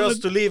tell I'm girls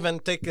a- to leave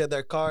and take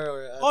their car.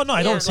 Or, Oh no, I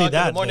Yeah. don't say 4 o'clock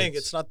that. in the morning. but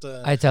It's not.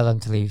 I tell them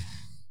to leave.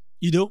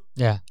 you do.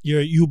 Yeah.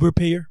 You're a Uber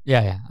payer.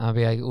 Yeah. I'll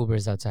be like,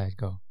 Uber's outside.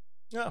 Go.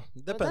 Yeah,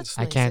 depends. that's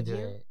I nice can't of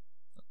do you. it.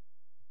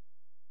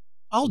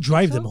 I'll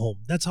drive so? them home.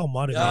 That's how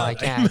modern No, I I am.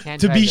 can't- I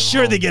can't to drive be them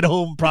sure they home. get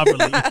home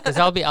properly. Because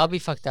I'll be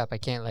fucked up. I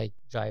can't like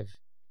drive,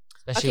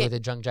 especially Okay. with the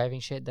drunk driving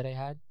shit that I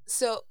had.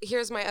 So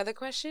here's my other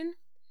question.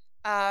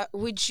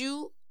 Would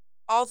you,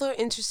 although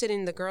interested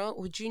in the girl,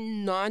 would you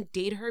not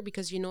date her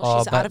because you know Oh,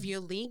 she's but- out of your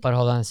league? But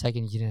hold on a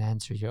second, you didn't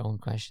answer your own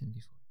question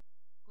before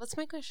What's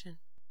my question?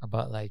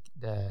 about like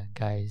the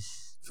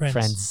guys' Friends.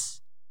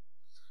 friends.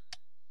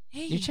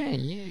 Hey, You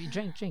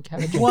drink,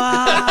 have a drink. Wow.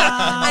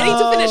 I need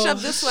to finish up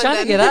this one. Trying to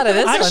then. get out of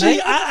this one. Actually,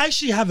 eh? I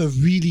actually have a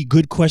really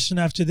good question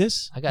after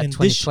this. I got And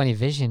 20/20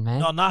 vision, man.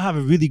 No, not have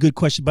a really good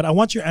question, but I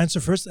want your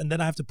answer first, and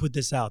then I have to put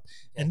this out.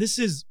 And this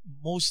is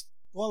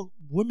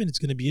women, it's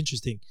going to be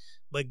interesting,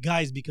 but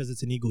guys, because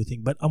it's an ego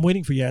thing. But I'm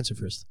waiting for your answer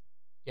first.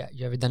 Yeah,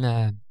 you ever done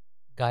a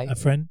guy A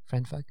friend,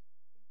 fuck?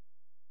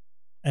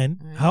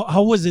 and Alright.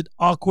 how was it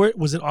awkward?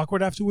 Was it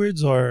awkward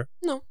afterwards, or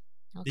No.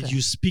 Okay. did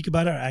you speak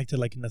about it or acted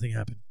like nothing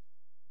happened?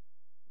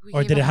 We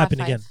Or gave did a it happen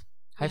high again?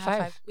 five. High We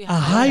five? We A high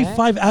high Yeah.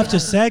 five after Yeah.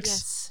 sex?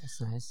 Yes.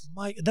 That's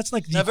nice. That's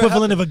like the Never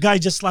equivalent happened. of a guy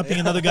just slapping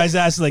another guy's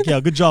ass. Like, yeah,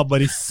 good job,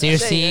 buddy.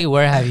 Seriously,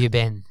 where have you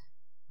been?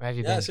 Where have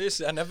you Yeah, been?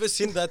 seriously, I never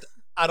seen that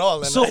at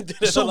all. And So, I did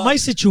it a so lot. my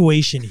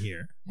situation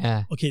here.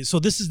 Yeah. Okay, so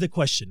this is the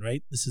question,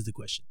 right? This is the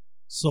question.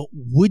 So,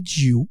 would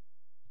you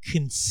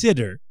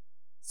consider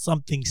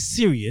something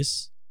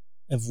serious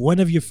if one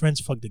of your friends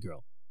fucked a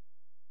girl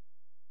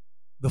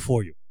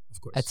before you? Of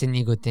course. That's an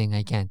ego thing.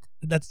 I can't.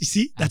 You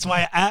see, that's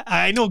why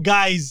I know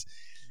guys.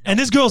 And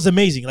this girl's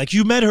amazing. Like,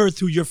 you met her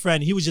through your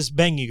friend. He was just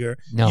banging her.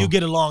 No. You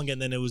get along, and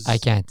then it was. I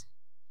can't.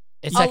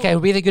 It's Oh. like a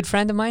really good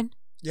friend of mine.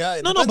 Yeah,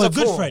 it No, depends but a on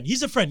good who. friend.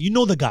 He's a friend. You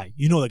know the guy.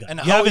 You know the guy. And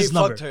you how have he his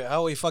number. fucked her?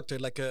 How he fucked her?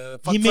 Like a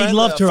fuck He made friend,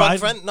 love a to her. fuck I-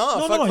 friend? No,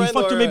 no, fuck no. He friend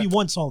fucked her or- maybe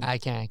once only. I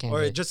can't. do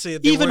Or it. just say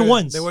Even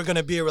once. They were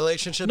gonna be a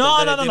relationship. No,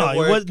 and no, then no, it no. didn't It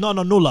work.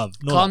 was, no love.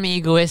 No Call love. me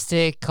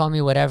egoistic. Call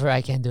me whatever.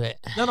 I can't do it.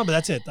 No, but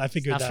that's it. I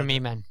figured Not that. for me,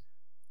 man.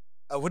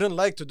 I wouldn't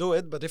like to do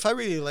it, but if I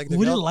really like the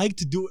Wouldn't girl, like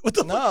to do it. What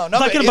the no, fuck? no.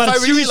 But Talking if about I a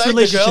really serious like the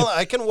relationship. girl,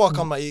 I can walk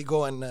on my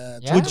ego and Yeah,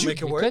 try to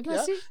make it work. could, Yeah.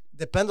 Messi?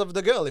 Depends of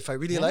the girl. If I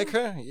really Yeah. like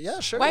her, yeah,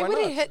 sure. Why Why would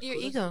not? it hit your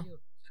ego?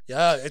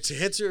 Yeah, it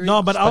hits your.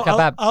 No, but Fuck I'll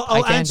up,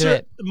 I can't do answer.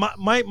 it.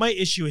 My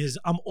issue is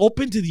I'm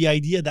open to the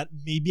idea that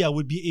maybe I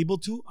would be able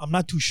to. I'm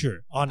not too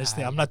sure.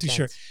 Honestly, I'm not too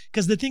sure.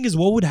 Because the thing is,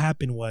 what would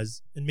happen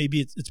was, and maybe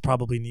it's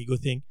probably an ego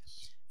thing.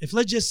 If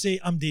let's just say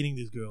I'm dating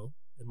this girl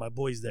and my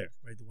boy's there,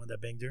 right, the one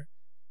that banged her.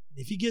 And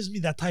if he gives me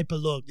that type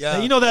of look, Yeah,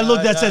 you know that look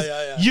yeah, that yeah, says,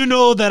 yeah, yeah. you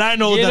know that I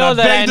know You that know I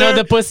that I banged know her.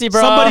 the pussy,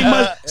 bro.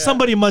 Yeah.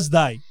 Somebody must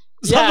die.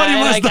 Somebody yeah,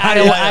 must like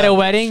die. at a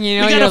wedding, you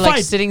know, We you're gotta like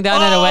fight. sitting down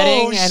at a Oh,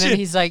 wedding, and shit. then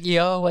he's like,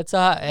 "Yo, what's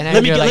up?" And then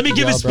let me you're let me like,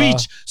 give "Yo, a bro."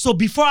 speech. So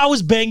before I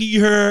was banging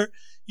her,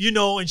 you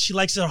know, and she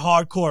likes it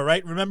hardcore,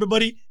 right? Remember,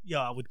 buddy?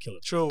 Yeah, I would kill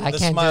it. True, I the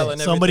can't do smile it.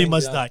 and Somebody everything,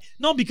 must yeah. die.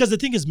 No, because the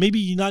thing is, maybe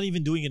you're not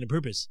even doing it on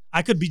purpose.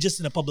 I could be just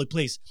in a public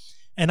place.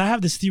 And I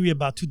have this theory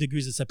about 2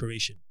 degrees of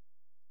separation,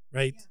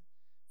 right?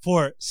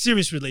 For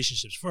serious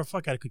relationships. For a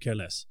fuck, I could care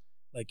less.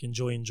 Like,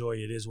 enjoy.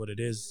 It is what it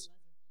is.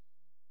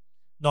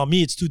 No,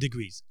 me, it's 2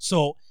 degrees.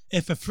 So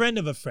if a friend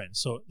of a friend,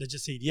 so let's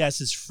just say, yes,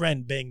 his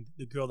friend banged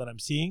the girl that I'm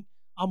seeing,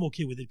 I'm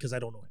okay with it because I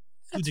don't know him.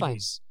 2 That's fine.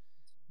 degrees.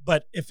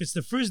 But if it's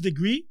the first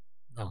degree,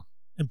 No,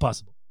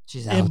 impossible.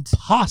 she's out.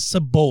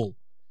 Impossible.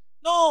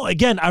 No,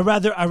 again, I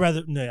rather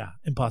no, yeah,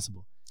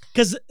 impossible.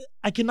 Because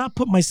I cannot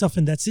put myself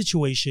in that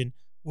situation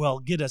where I'll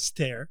get a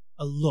stare,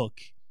 a look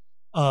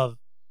of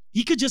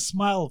he could just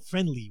smile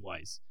friendly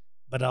wise,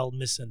 but I'll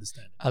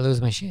misunderstand it. I lose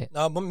my shit.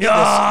 No, but me,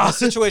 Yeah. the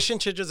situation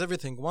changes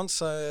everything.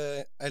 Once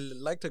I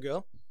liked a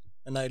girl,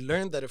 and I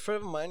learned that a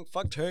friend of mine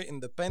fucked her in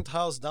the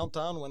penthouse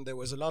downtown when there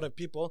was a lot of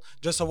people,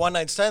 just a one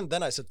night stand.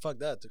 Then I said, "Fuck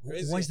that,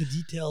 crazy." Why is the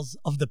details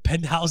of the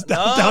penthouse no,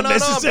 downtown no,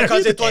 necessary?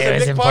 because it was Yeah, a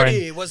it's big important.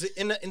 party. It was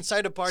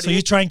inside a party. So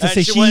you're trying to and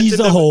say she went she's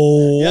in a the-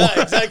 hoe.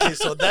 Yeah, exactly.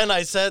 So then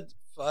I said,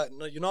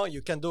 no, you know,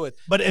 you can do it.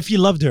 But if he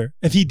loved her,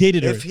 if he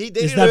dated her, If he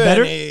dated is that her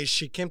better? and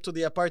she came to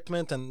the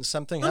apartment and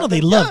something No, happened,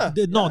 they love.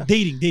 yeah, No, yeah.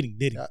 dating.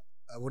 Yeah,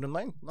 I wouldn't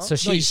mind. No. So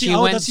you see, she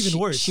oh, went. that's even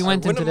worse. She I went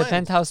into wouldn't the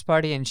mind. penthouse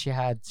party and she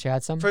had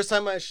some. First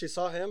time she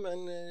saw him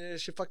and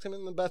she fucked him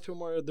in the bathroom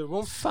or the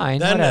room. Fine,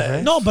 Then,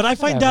 whatever. No, but I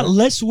find that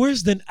Whatever. less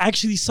worse than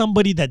actually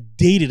somebody that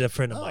dated a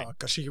friend of No, mine.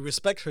 because she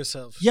respects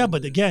herself. Yeah,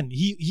 but again,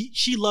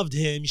 she loved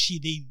him.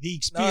 They no,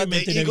 experimented.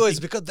 the ego everything. is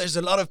because there's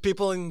a lot of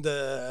people in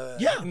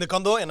the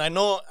condo, and I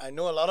know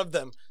a lot of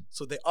them,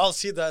 so they all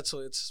see that, so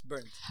it's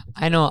burned.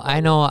 I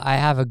know. I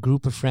have a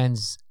group of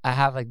friends. I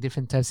have like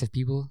different types of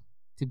people,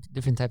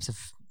 different types of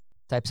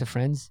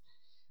friends.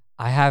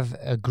 I have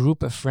a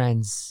group of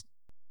friends.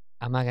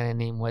 I'm not gonna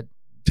name what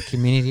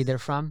community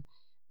they're from,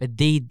 but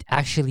they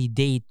actually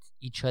date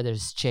each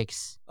other's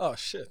chicks, Oh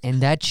shit!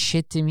 and that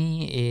shit to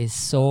me is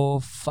so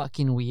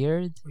fucking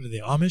weird. What are they,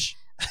 Amish?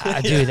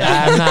 Dude,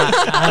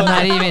 I'm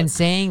not even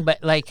saying,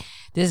 but like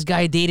this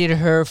guy dated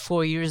her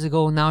 4 years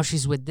ago. Now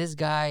she's with this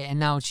guy, and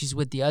now she's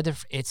with the other.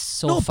 It's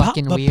so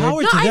fucking but weird.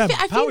 power No, to I them. fe-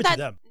 I Power think to that-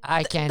 them.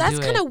 I can't That's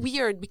do kind it. of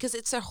weird because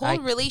it's a whole I-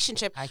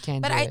 relationship. I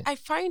can't But do I, it. I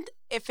find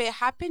if it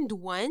happened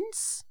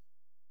once,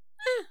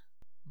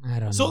 I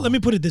don't know. So let me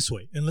put it this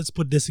way, and let's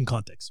put this in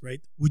context,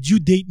 right? Would you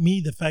date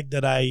me the fact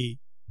that I,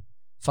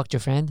 fucked your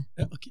friend.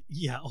 okay,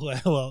 yeah,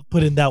 well,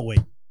 put it that way.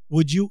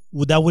 Would you?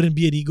 That wouldn't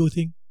be an ego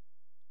thing?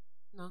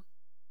 no.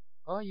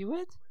 Oh, you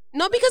would?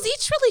 No, because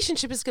each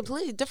relationship is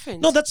completely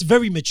different. No, that's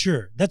very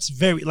mature. That's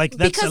very like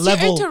that's because a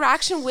level. your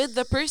interaction with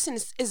the person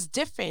is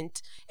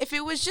different. If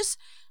it was just,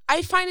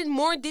 I find it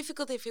more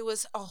difficult if it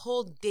was a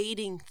whole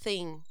dating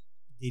thing.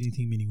 Dating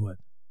thing meaning what?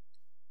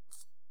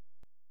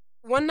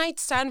 One night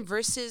stand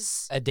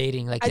versus A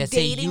dating, like A let's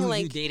say dating, you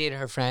like- dated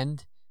her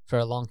friend for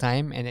a long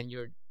time, and then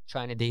you're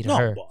trying to date No,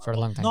 her for a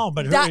long time. No,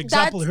 but her That-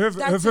 example,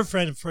 that's- her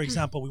friend, for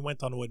example, we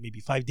went on what maybe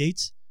 5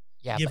 dates.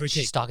 yeah, give but or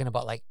she's take. talking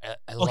about like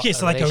Okay,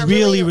 so like a relationship.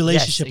 really A real-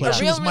 relationship, Yes, like she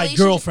exactly. was A my real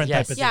girlfriend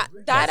relationship, type of yeah,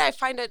 thing. that Yes. I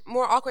find it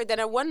more awkward than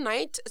a one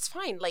night. It's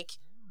fine. Like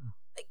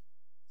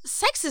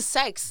sex is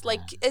sex. Like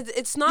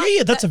it's not.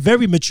 Yeah, that's a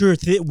very mature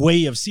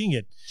way of seeing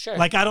it. Sure.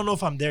 Like I don't know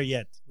if I'm there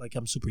yet. Like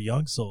I'm super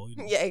young, so you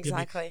know, Yeah, give me-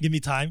 exactly. Give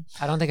me time.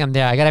 I don't think I'm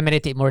there. I gotta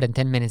meditate more than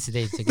 10 minutes a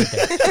day to get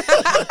there.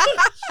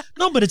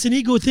 No, but it's an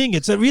ego thing.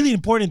 It's a really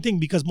important thing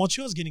because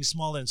Montreal is getting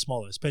smaller and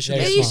smaller, especially.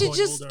 Very as Yeah, you we're should going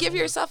just older and give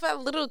older. yourself a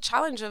little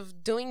challenge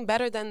of doing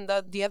better than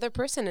the other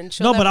person and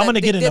show No, them but I'm that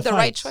gonna they get in a did the fight.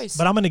 right choice.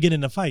 But I'm gonna get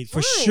in a fight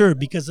for Why? sure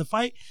because if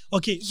I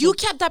okay, you so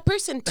kept that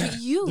person to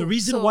you. the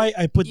reason so why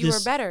I put you this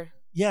were better.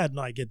 Yeah,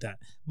 no, I get that.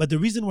 But the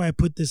reason why I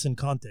put this in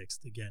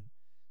context again,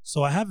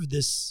 so I have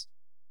this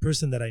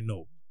person that I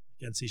know. I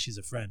can't say she's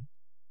a friend.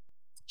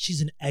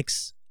 She's an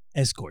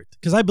ex-escort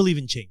because I believe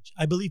in change.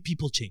 I believe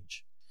people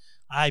change.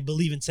 I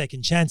believe in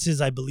second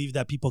chances. I believe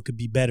that people could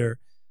be better.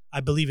 I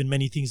believe in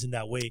many things in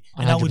that way.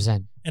 And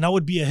 100%. I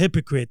would be a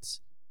hypocrite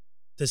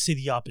to say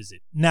the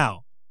opposite.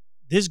 Now,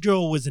 this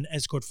girl was an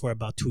escort for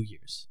about 2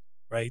 years,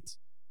 right?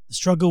 The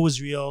struggle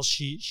was real.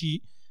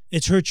 She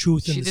it's her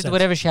truth. in She the did sense.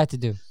 whatever she had to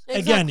do. Again,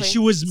 Exactly. she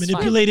was It's fine.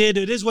 manipulated.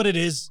 It is what it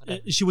is.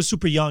 Whatever. She was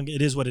super young.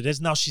 It is what it is.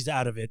 Now she's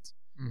out of it.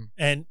 Mm.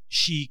 And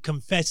she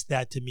confessed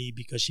that to me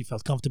because she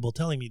felt comfortable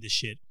telling me this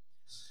shit.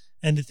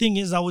 And the thing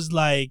is, I was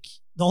like,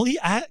 the only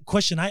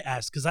question I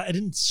asked, because it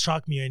didn't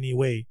shock me in any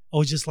way, I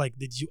was just like,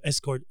 did you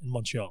escort in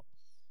Montreal?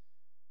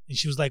 And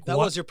she was like, That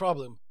what? was your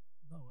problem.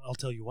 No, I'll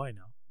tell you why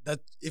now.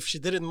 That if she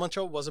did it in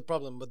Montreal was a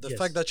problem, but the Yes.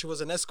 fact that she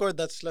was an escort,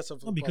 that's less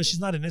of a No, because problem. she's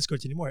not an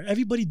escort anymore.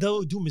 Everybody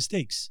do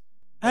mistakes.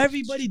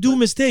 Everybody do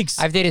mistakes.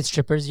 I've dated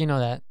strippers, you know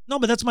that. No,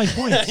 but that's my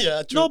point.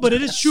 Yeah, true. No, but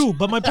it is true.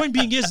 But my point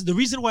being is the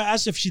reason why I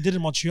asked if she did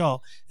in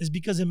Montreal is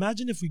because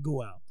imagine if we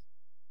go out,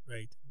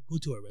 right? Go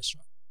to a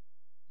restaurant.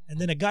 And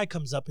then a guy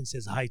comes up and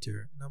says hi to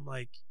her. And I'm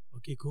like,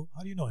 okay, cool.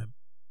 How do you know him?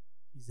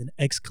 He's an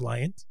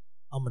ex-client.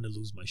 I'm gonna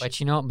lose my shit.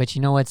 But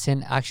you know what's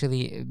in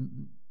actually.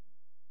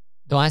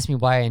 Don't ask me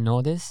why I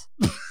know this.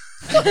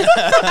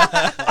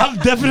 I'm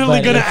definitely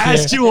But gonna if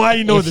ask you're- you why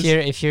you know if this.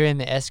 If you're in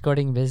the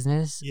escorting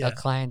business, Yeah. a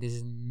client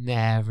is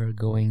never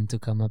going to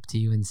come up to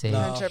you and say No.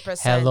 100%.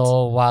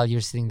 hello while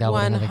you're sitting down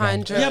with another guy.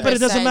 100. Yeah, but it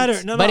doesn't matter.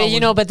 100%. No, But no, you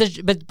know, but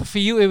for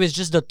you, it was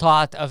just the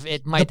thought of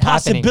it the might happen.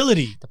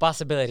 possibility. The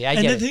possibility. I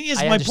And get the it. thing is,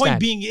 I my point understand.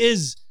 being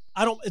is,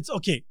 I don't. It's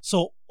okay.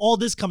 So all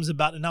this comes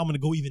about, and now I'm gonna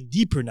go even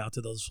deeper now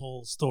to this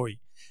whole story.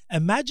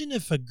 Imagine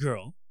if a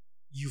girl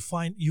you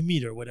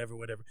meet her, whatever,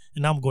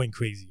 and now I'm going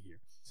crazy here,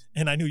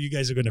 and I know you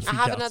guys are gonna I freak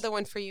have out. another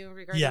one for you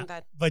regarding Yeah,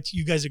 that. but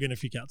you guys are gonna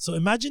freak out. So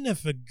imagine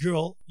if a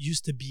girl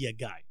used to be a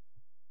guy,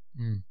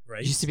 Mm.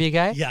 right? Used to be a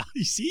guy. Yeah,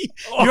 you see.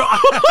 Oh. You're-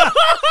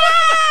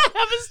 I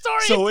have a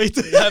story. so wait.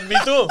 Yeah, me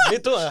too. Me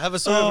too. I have a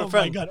story of Oh a my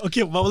friend. god.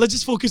 Okay, well let's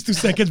just focus 2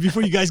 seconds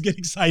before you guys get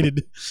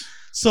excited.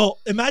 So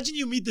imagine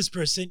you meet this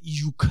person,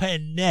 you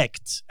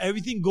connect,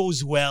 everything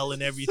goes well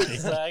and everything.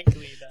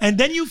 exactly. And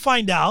then you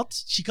find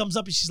out, she comes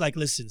up and she's like,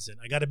 listen,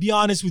 I gotta be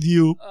honest with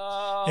you.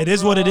 Oh, It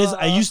is what it is.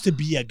 I used to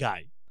be a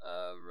guy.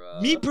 bro.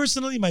 Me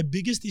personally, my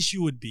biggest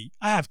issue would be,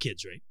 I have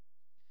kids, right?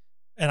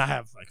 And I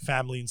have like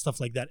family and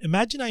stuff like that.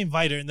 Imagine I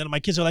invite her and then my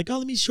kids are like, oh,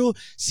 let me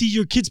see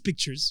your kids'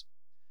 pictures.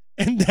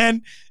 And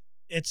then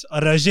it's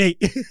Rajay.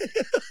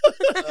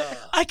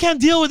 I can't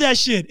deal with that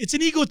shit. It's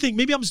an ego thing.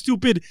 Maybe I'm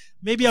stupid.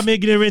 Maybe I'm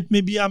ignorant.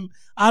 Maybe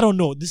I don't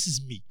know. This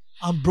is me.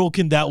 I'm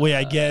broken that way,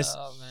 I guess.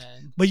 Oh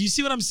man. But you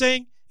see what I'm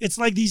saying? It's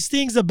like these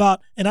things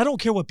about, and I don't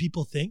care what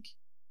people think,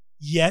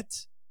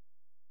 yet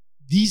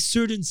these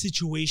certain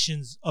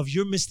situations of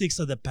your mistakes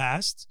of the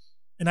past,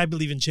 and I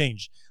believe in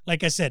change.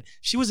 Like I said,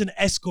 she was an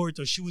escort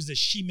or she was a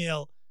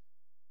she-male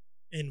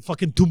in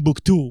fucking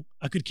Timbuktu,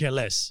 I could care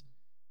less.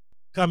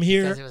 Come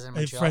here, Because it was in a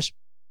Montreal? fresh,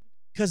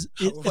 because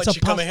What, it's a she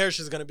coming here,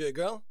 she's gonna be a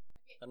girl?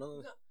 I don't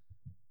know.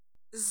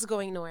 This is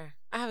going nowhere.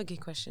 I have a good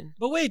question.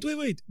 But wait.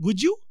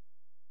 Would you?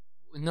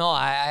 No,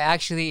 I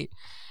actually,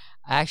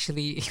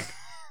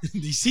 Do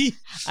you see?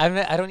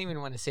 I don't even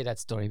want to say that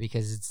story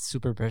because it's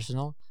super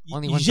personal.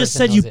 Only You one just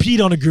person said you knows it.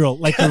 peed on a girl.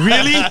 Like,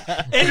 really?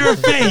 In her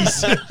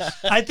face.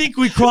 I think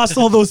we crossed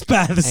all those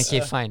paths.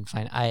 Okay, fine.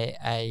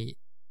 I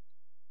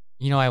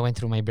went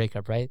through my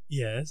breakup, right?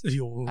 Yes.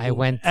 I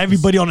went-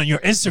 Everybody on your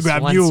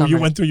Instagram one knew you summer-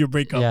 went through your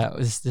breakup. Yeah,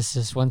 this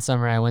is one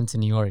summer I went to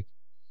New York,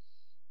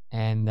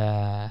 and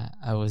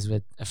I was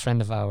with a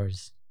friend of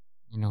ours.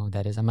 You know who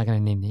that is. I'm not gonna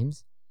name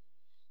names.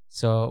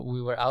 So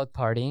we were out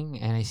partying,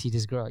 and I see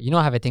this girl. You know,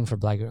 I have a thing for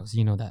black girls.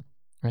 You know that,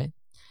 right?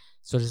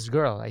 So this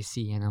girl I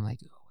see, and I'm like,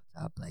 oh,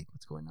 what's up? Like,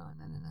 what's going on?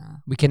 Nah, nah, nah.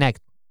 We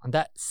connect on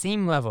that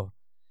same level.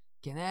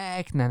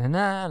 Connect, nah, nah,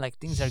 nah. Like,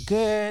 things are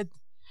good.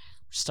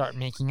 Start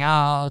making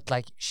out.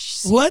 Like,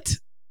 What?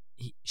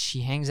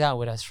 she hangs out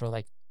with us for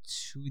like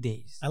 2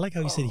 days. I like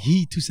how you said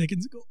he 2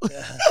 seconds ago.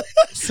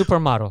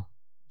 Supermodel.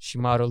 She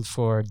modeled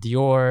for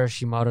Dior.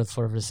 She modeled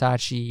for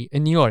Versace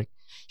in New York.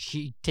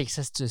 She takes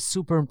us to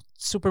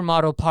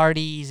supermodel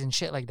parties and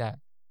shit like that.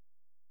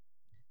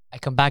 I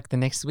come back the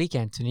next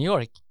weekend to New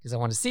York because I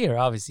want to see her,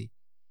 obviously.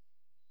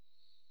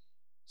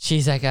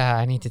 She's like,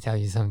 I need to tell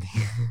you something.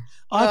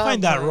 I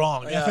find that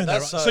wrong. I Yeah, find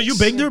that that wrong. So you sucks.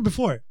 banged her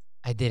before?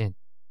 I didn't.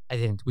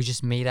 We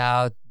just made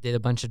out, did a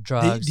bunch of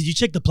drugs. Did you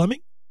check the plumbing?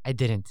 I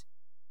didn't.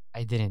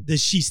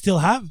 Does she still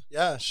have?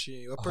 Yeah,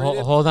 she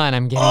operated. Hold on,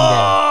 I'm getting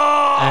there.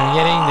 I'm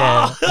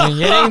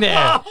getting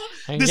there.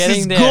 I'm This getting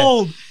is there.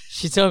 gold.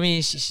 She told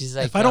me, she's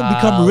like, If I don't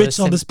become rich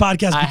on this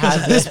podcast I because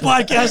have of this to-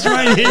 podcast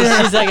right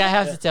here. She's like, I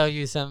have to tell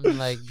you something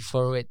like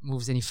before it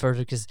moves any further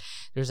because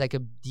there's like a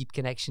deep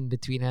connection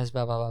between us,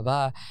 blah, blah, blah,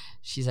 blah.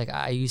 She's like,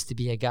 I used to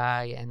be a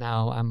guy and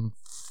now I'm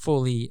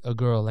fully a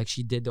girl. Like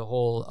she did the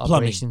whole Plumbing.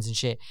 operations and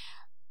shit.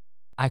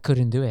 I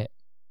couldn't do it.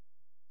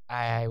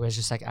 I was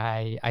just like,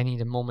 I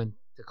need a moment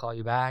to call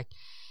you back.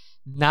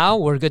 Now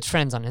we're good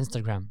friends on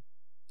Instagram.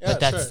 Yeah, But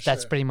that's sure.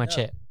 pretty much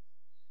Yeah. it.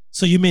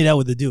 So you made out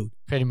with the dude.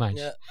 Pretty much.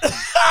 Yeah.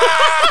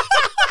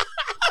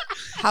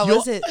 How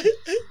was it?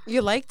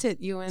 You liked it.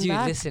 You went Dude,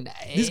 back. listen.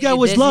 This guy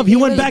was love. He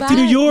went back to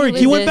New York.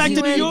 He went back to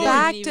New went York.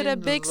 back to the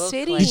big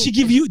city. Did she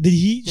give you? Did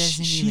he?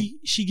 Doesn't even-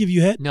 She give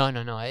you head? No.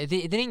 It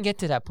didn't get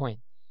to that point.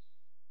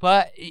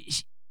 But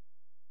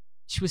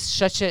she was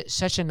such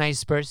a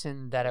nice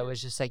person that I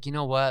was just like, you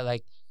know what?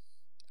 Like,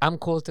 I'm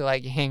cool to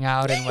like hang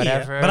out and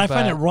whatever. Yeah, but I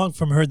find it wrong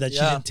from her that she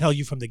Yeah. didn't tell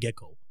you from the get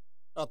go.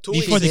 No, 2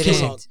 Before weeks the is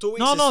kissing. too long. 2 weeks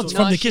No, is no, too it's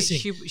long. from the kissing.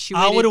 She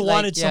I would waited, have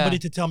wanted like, somebody yeah.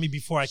 to tell me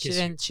before I She kiss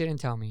you. didn't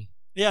tell me.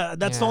 Yeah,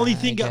 that's the Yeah, only I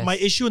thing. guess. My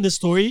issue in the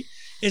story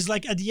is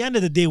like at the end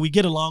of the day, we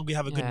get along, we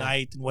have a good Yeah.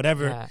 night and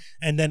whatever. Yeah.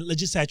 And then let's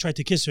just say I tried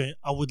to kiss her.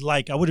 I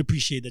would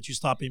appreciate that you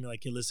stop me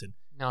like, hey, listen.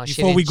 No,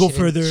 Before we go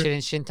further- she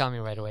didn't tell me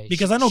right away.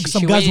 Because I know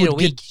some she guys waited would a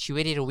week. get- She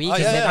waited a week. Oh,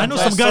 and yeah, then yeah. I know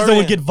My some guys that story-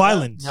 would get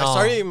violent. No.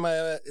 Sorry,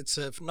 it's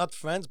not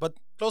friends, but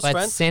close But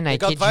friends. Sin, They I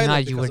got kid you violent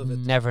not, you because would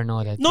of it. never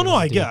know that. No, to no,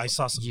 I this get. dude. I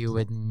saw some. You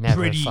would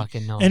never pretty-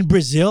 fucking know. In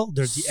Brazil,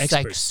 they're the Like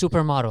experts.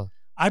 supermodel.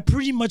 I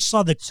pretty much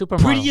saw the Supermodel.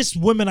 prettiest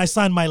woman I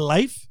saw in my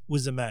life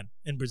was a man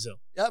in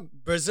Brazil. Yeah,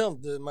 Brazil.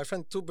 My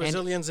friend, two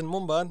Brazilians in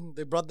Mumbai.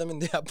 They brought them in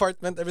the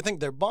apartment. Everything.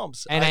 They're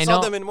bombs. And I saw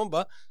know- them in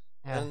Mumbai,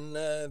 Yeah.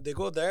 and they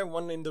go there.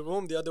 One in the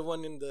room, the other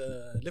one in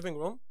the living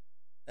room,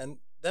 and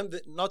them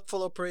not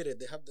full operated.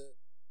 They have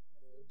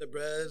the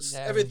breasts,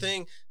 Yeah.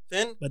 everything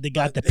thin. But they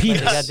got the but penis.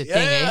 They got the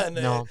thing, eh? and,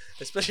 No.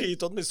 especially he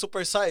told me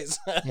super size.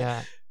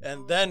 Yeah.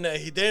 And then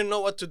he didn't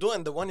know what to do,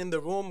 and the one in the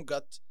room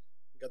got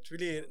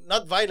really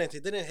not violent. He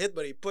didn't hit,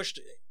 but he pushed.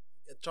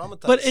 Get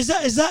traumatized. But is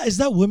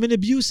that women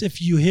abuse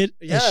if you hit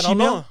Yeah, a I don't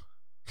female? know.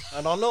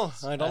 I don't know.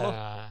 I don't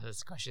know.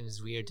 This question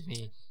is weird to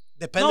me.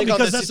 Depending No, on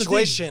because the that's the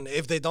thing. situation,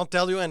 if they don't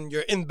tell you and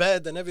you're in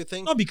bed and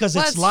everything. No, because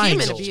Well, it's it's lying.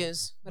 human though.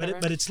 abuse. whatever.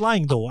 But it's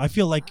lying though. I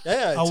feel like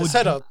Yeah, I it's a would-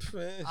 setup.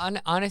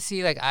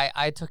 Honestly, like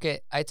I took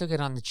it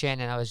on the chin,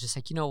 and I was just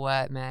like, you know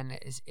what, man?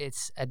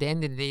 It's at the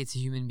end of the day, it's a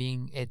human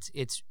being.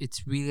 It's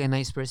really a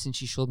nice person.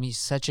 She showed me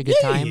such a good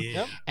Yeah, time, yeah.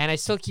 Yep. and I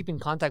still keep in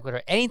contact with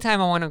her.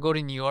 Anytime I want to go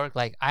to New York,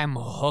 like I'm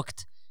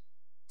hooked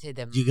to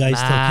the You guys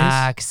still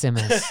kiss?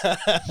 Maximus.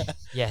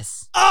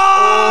 Yes.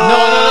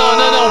 Oh!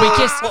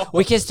 No.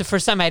 We kissed the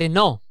first time. I didn't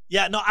know.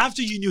 Yeah, no.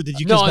 After you knew, did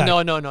you kiss No. back?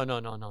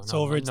 It's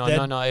over, it's no,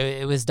 dead? No.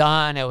 It was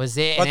done. It was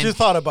it. But and you then-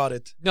 thought about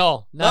it.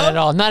 No, not No? at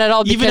all. Not at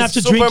all. Even because-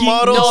 after drinking,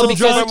 Supermodel, no, some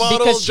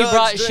because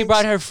drugs, she drinks.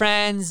 brought her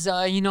friends.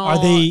 You know.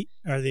 Are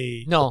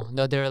they? No,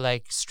 they're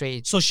like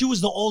straight. So she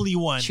was the only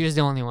one, She was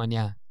the only one.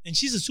 Yeah. and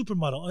she's a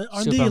supermodel.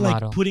 Aren't they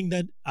like Supermodel. putting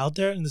that out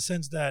there in the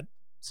sense that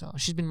So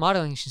she's been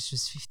modeling since she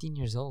was 15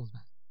 years old.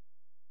 Man.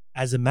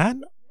 as a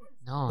man?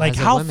 No, Like, as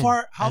a how woman.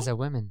 far- how- as a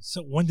woman.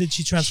 So when did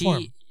she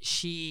transform?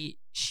 She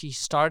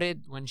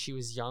started when she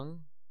was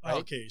young. Oh, right?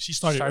 okay, she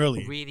started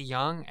early. really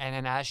young, and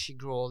then as she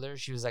grew older,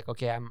 she was like,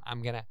 okay,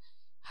 I'm gonna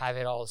have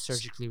it all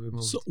surgically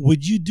removed. So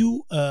would you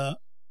do a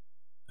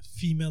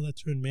female that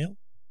turned male?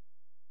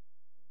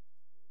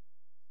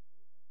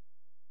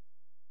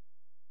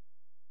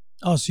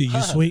 Oh, so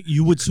you swing?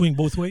 You would swing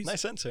both ways?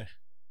 Nice answer.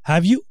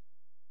 Have you?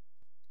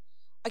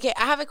 Okay,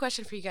 I have a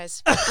question for you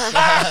guys.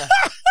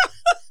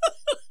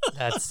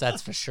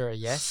 That's for sure.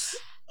 Yes.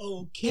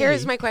 Okay.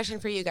 Here's my question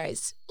for you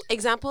guys.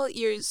 Example,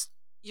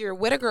 you're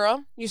with a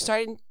girl, you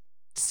started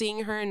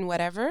seeing her and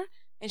whatever,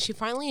 and she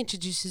finally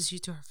introduces you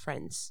to her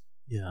friends.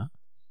 Yeah.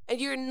 And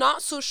you're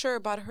not so sure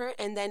about her,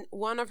 and then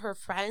one of her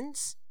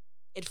friends,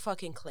 it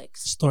fucking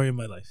clicks. Story of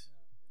my life.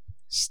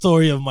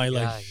 Story of my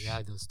Yeah, life.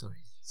 yeah, those stories.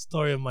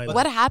 Story of my life.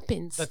 What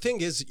happens? The thing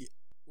is,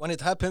 when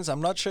it happens,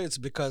 I'm not sure it's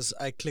because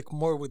I click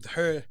more with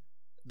her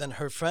than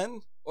her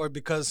friend, or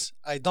because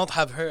I don't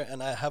have her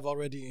and I have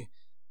already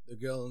the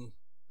girl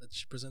that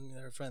she presented me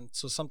her friend.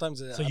 So sometimes.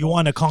 So you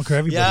want to conquer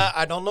everybody? Yeah,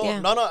 I don't know. Yeah.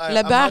 No, Le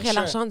I'm beurre not et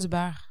sure. l'argent du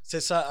beurre. C'est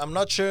ça. I'm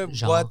not sure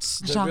Genre. what's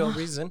the Genre. real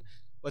reason,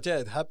 but yeah,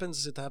 it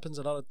happens. It happens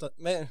a lot of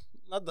time.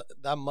 Not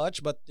that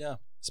much, but yeah,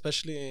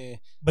 especially.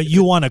 But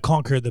you want to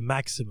conquer the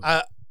maximum.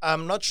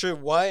 I'm not sure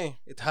why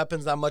it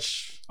happens that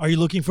much. Are you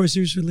looking for a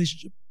serious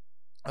relationship?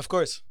 Of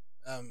course,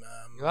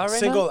 You are right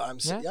single.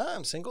 now?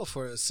 I'm single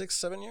for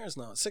 6-7 years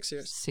now. 6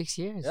 years. 6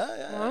 years.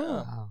 Yeah.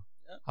 Wow.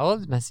 Yeah. How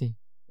old is Messi?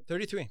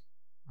 33.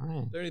 All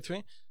right.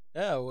 33.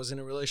 Yeah, I was in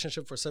a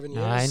relationship for 7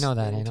 No, years. I know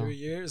that, I know. 3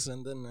 years,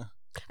 and then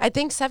I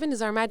think 7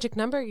 is our magic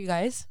number, you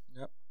guys.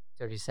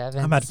 37.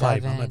 I'm at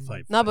 5. 7. I'm at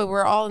 5. No, but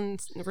we're all in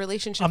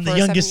relationship. I'm for the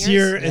youngest 7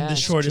 years. year and Yeah, the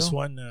it's shortest true.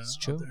 one. It's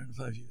out true. there in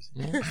 5 years.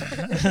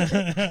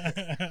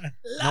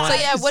 So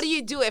yeah, what do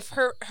you do if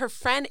her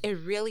friend it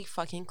really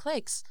fucking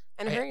clicks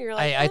and her you're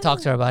like I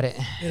talked to her about it.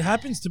 It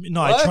happens to me.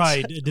 No, What? I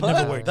tried. It What?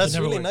 never worked. That's it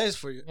never really worked. nice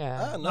for you.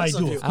 Yeah. Nice I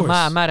do, you. of course.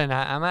 I'm at an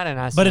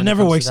ass. But it when never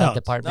comes to works that out.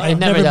 Department. No, It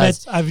never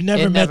does. I've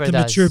never It met never the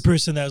does. mature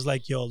person that was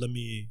like, "Yo, let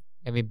me."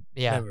 I mean,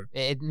 yeah, Never.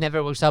 it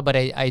never works out, but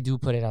I do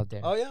put it out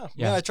there. Oh yeah.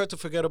 Yeah. I try to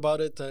forget about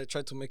it. I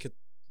try to make it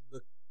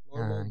look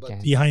normal. Okay.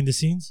 But Behind the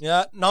scenes,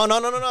 yeah, no.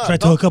 try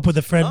to hook up with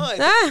a friend.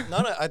 No,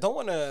 I don't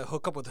want to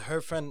hook up with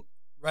her friend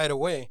right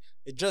away.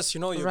 It just you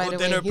right go away.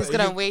 dinner. He's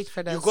gonna wait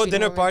for the You go sweet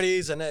dinner moment.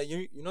 parties and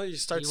you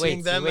start He seeing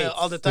waits, them he waits.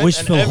 all the time.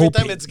 Wishful and every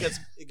time hoping.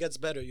 it gets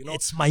better. You know,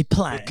 It's my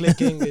plan. the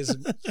clicking is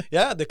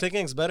the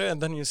clicking is better.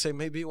 And then you say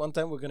maybe one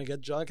time we're gonna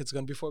get drunk. It's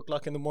gonna be 4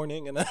 o'clock in the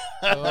morning. And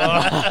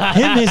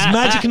Him, his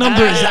magic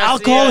number is Yes,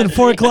 alcohol yes. and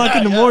 4 o'clock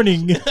in the Yeah.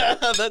 morning.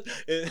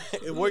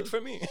 it worked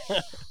for me.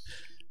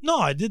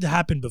 No, it did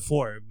happen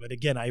before, but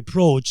again, I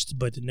approached,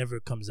 but it never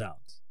comes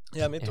out.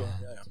 Yeah, me too.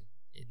 Yeah.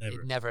 Yeah.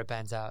 Never. It never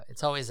pans out.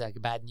 It's always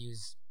like bad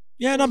news,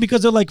 Yeah, no,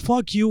 because they're like,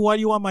 "Fuck you! Why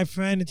do you want my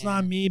friend? It's Yeah.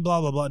 not me." Blah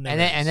blah blah. Never.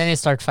 and then they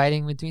start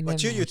fighting between them.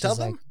 But you which tell is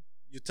them. like-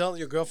 You tell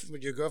your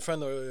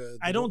girlfriend or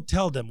I don't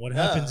tell them. What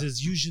Yeah. happens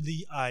is usually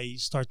I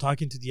start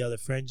talking to the other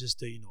friend just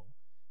to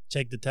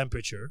check the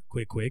temperature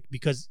quick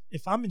because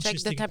if I'm Check the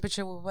interested,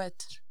 temperature with what?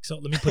 so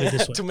let me put it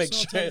this way To make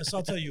so sure.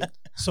 I'll tell you.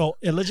 So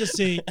let's just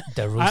say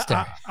the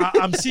rooster,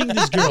 I'm seeing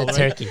this girl, the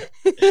right? turkey.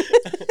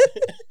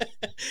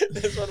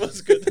 This one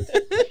was good.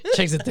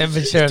 Checks the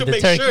temperature of to the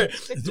make turkey.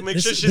 sure to make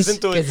sure she's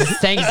into Because it. it's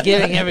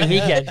Thanksgiving every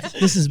weekend.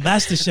 This is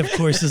MasterChef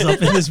courses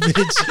up in this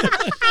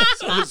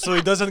bitch. so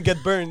he doesn't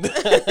get burned.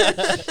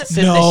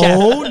 Sim the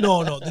chef.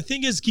 No. The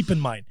thing is, keep in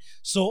mind.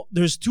 So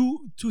there's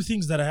two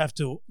things that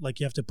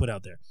you have to put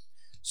out there.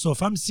 So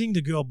if I'm seeing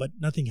the girl but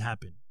nothing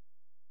happened,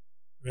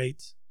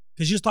 right?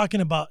 Because you're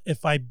talking about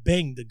if I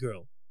bang the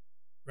girl,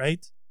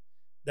 right?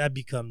 That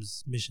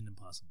becomes mission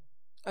impossible.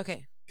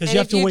 Okay. Because And you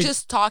if have to you're wait.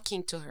 just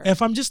talking to her.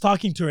 If I'm just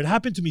talking to her, it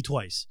happened to me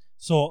twice.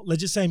 So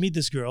let's just say I meet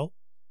this girl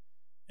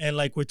and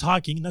like we're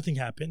talking, nothing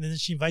happened. And then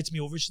she invites me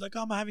over. She's like,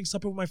 "Oh, I'm having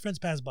supper with my friends,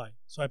 pass by."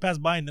 So I pass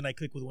by and then I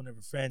click with one of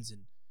her friends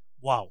and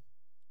wow,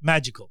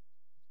 magical.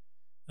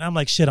 And I'm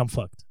like, shit, I'm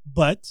fucked.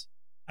 But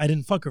I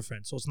didn't fuck her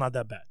friend, so it's not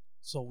that bad.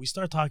 So we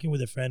start talking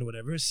with a friend,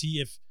 whatever,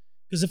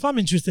 because if I'm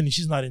interested and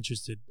she's not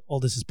interested, all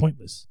this is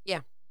pointless.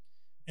 Yeah.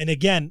 And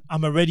again,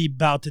 I'm already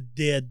about to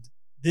dead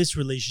this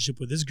relationship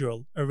with this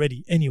girl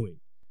already anyway.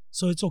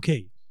 So it's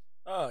okay.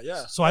 Oh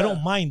yeah. So I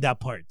don't mind that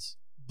part.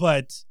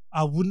 But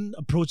I wouldn't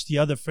approach the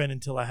other friend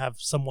until I have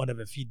somewhat of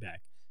a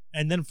feedback.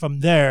 And then from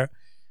there,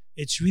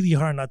 it's really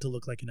hard not to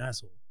look like an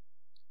asshole.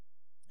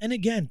 And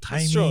again,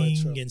 It's true, timing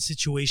it's true. and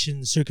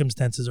situations,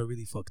 circumstances are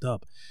really fucked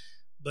up.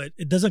 But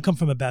it doesn't come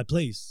from a bad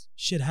place.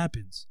 Shit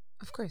happens.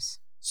 Of course.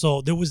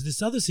 So there was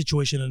this other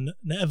situation, and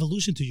the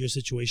evolution to your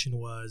situation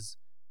was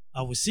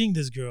I was seeing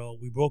this girl.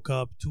 We broke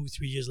up 2-3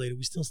 years later.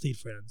 We still stayed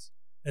friends.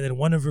 And then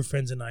one of her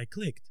friends and I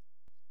clicked.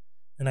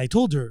 And I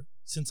told her,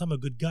 since I'm a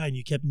good guy and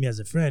you kept me as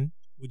a friend,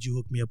 would you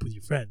hook me up with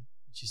your friend?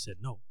 And she said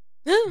no.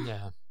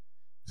 Yeah.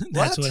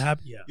 That's What? what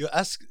happened. Yeah. You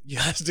ask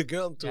the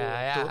girl to.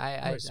 Yeah, to-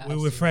 I We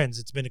were friends.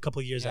 It's been a couple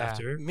of years Yeah.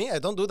 after. Me, I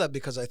don't do that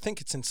because I think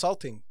it's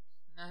insulting.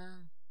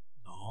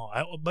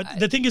 No, but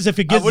the thing is, if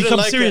it I wouldn't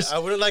becomes like serious, it. I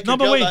wouldn't like no, a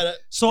but girl wait. that,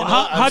 So you know,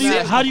 how I'm do you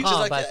saying- how do you she's Oh,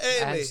 like, but hey, I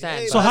babe, understand,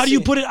 hey, so how do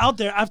you Basi. put it out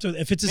there after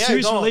if it's a Me, I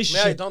serious don't. Me, I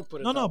relationship? don't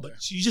put it No, out but there.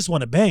 you just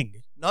want to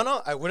bang.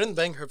 No, I wouldn't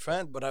bang her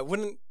friend, but I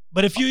wouldn't.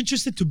 But if you're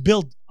interested to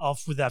build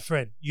off with that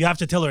friend, you have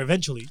to tell her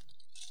eventually.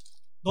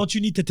 Don't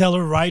you need to tell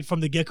her right from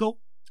the get-go?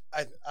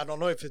 I don't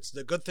know if it's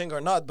the good thing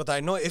or not, but I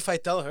know if I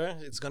tell her,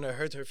 it's gonna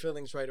hurt her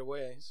feelings right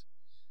away.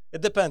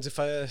 It depends. If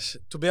I,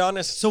 to be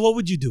honest, So what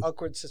would you do?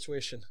 awkward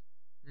situation.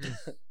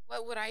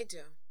 What would I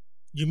do?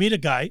 You meet a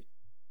guy.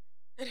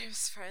 And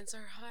his friends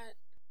are hot.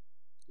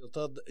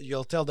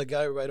 You'll tell the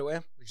guy right away.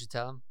 Would you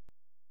tell him?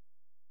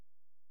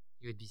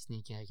 You would be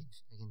sneaky. I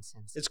can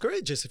sense. It's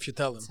courageous if you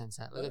tell him. Sense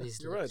that. Look at these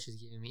You're looks right. she's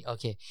giving me.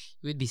 Okay,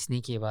 you would be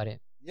sneaky about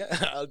it. Yeah,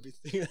 I'll be.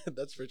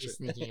 That's for Be sure.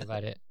 sneaky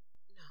about it.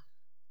 No.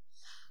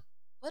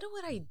 What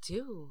would I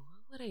do?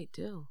 What would I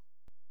do?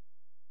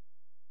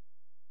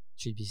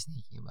 Should be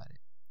sneaky about it.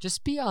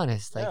 Just be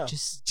honest. Like Yeah.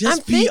 just Just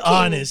I'm be thinking.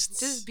 honest.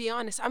 Just be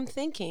honest. I'm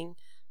thinking.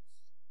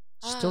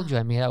 just told you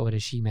I made out with a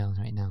she-male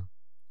right now.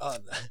 Oh,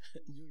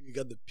 you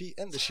got the P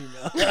and the she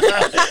now.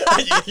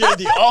 You're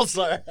the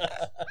all-star.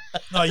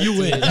 No, you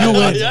win. Dude, You that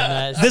win. was a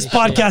nasty This shit.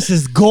 podcast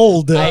is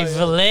gold. I've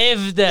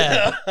lived.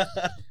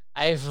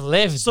 I've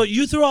lived. So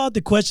you throw out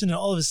the question and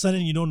all of a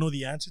sudden you don't know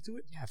the answer to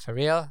it? Yeah, for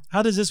real.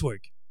 How does this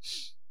work?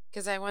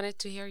 Because I wanted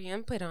to hear your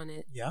input on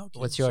it. Yeah. Okay.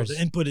 What's So yours?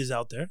 the input is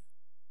out there.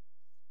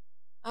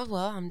 Oh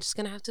well, I'm just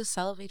gonna have to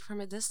salivate from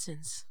a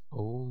distance,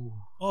 Oh.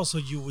 Also,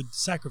 you would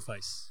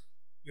sacrifice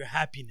your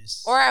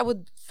happiness. or I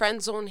would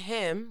friend zone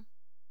him.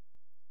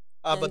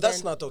 But And that's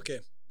then- not okay.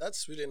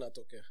 That's really not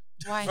okay.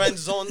 Why? Friend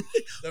zone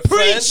the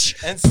Preach!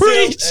 friend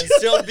Preach! and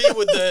still be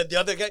with the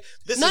other guy.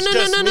 This No, is no, no,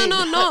 just no, no, me.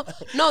 no, no,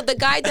 no. The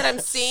guy that I'm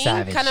seeing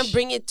Savage. kind of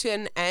bring it to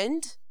an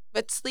end,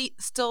 but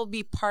still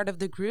be part of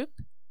the group,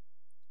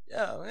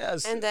 Yeah.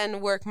 and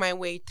then work my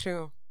way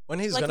through. When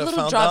he's like gonna little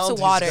found drops out, of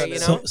he's water, gonna- you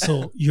know?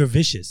 so you're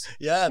vicious.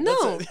 Yeah.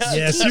 No. That's it.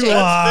 Yeah, Yes, that's you it.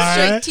 are.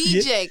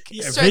 Strategic.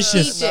 Yeah, Strategic.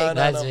 vicious. No,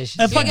 That's vicious.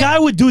 If a Yeah. guy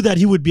would do that,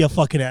 he would be a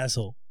fucking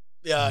asshole.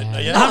 Yeah. Yeah.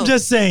 Yeah. No. I'm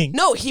just saying.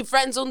 No, he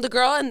friend zoned the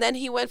girl and then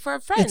he went for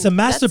a friend. It's a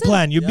master That's it.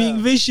 plan. You're being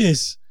Yeah.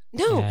 vicious.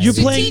 No, Yeah, You're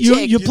yeah. playing.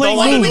 strategic. You're You playing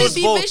don't Why wanna would moves. it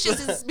be both.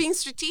 vicious? It's being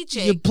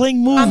strategic. You're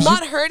playing moves. I'm You-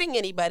 not hurting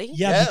anybody.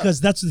 Yeah, Yeah. because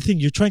that's the thing.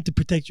 You're trying to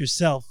protect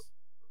yourself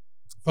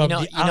from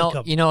the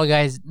outcome.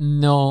 Guys.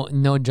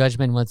 No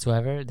judgment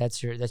whatsoever.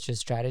 That's your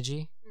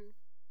strategy.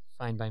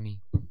 Fine by me.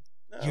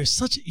 You're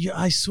such.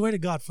 I swear to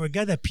God, for a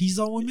guy that pees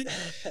on women,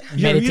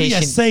 you're really a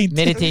Meditation. saint.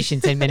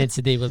 Meditation. 10 minutes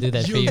a day will do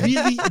that for You're you.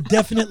 really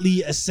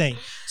definitely a saint.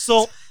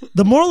 So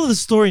the moral of the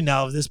story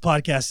now of this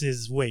podcast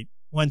is: wait,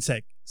 one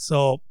sec.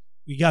 So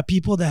we got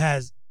people that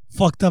has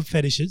fucked up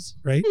fetishes,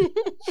 right?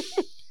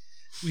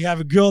 We have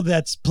a girl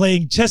that's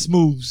playing chess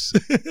moves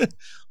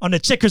on a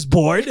checkers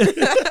board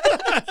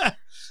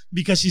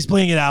because she's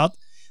playing it out.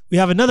 We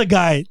have another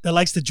guy that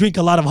likes to drink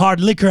a lot of hard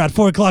liquor at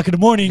 4 o'clock in the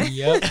morning.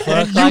 Yep.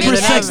 And O'clock in you were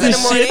the sex night.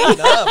 this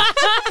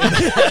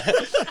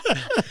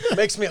shit.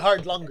 Makes me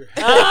hard longer.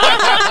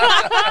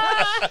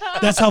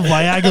 That's how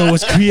Viagra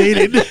was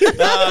created.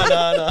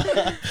 No.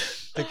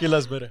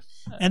 Tequila's better.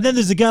 And then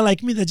there's a guy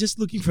like me that's just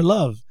looking for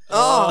love.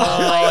 Oh,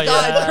 my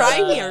God, yeah.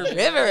 cry me a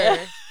river.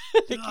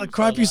 I'll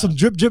cry for you some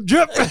drip, drip,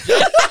 drip.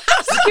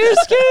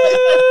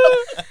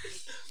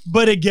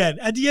 But again,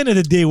 at the end of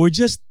the day, we're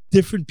just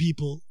different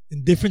people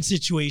in different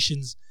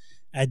situations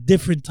at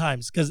different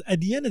times. Because at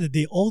the end of the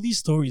day, all these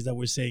stories that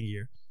we're saying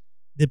here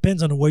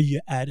depends on where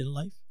you're at in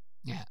life,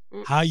 Yeah,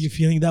 how you're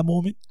feeling that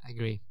moment. I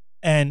agree.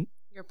 And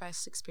Your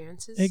past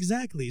experiences.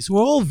 exactly. So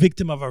we're all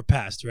victim of our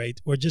past, right?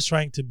 We're just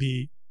trying to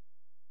be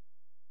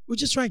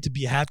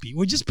happy.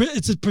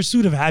 It's a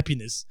pursuit of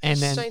happiness. And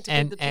Just then trying to put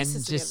and the and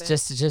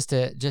pieces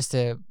just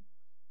to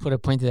put a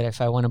point to that,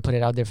 if I want to put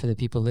it out there for the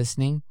people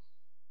listening,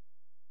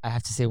 I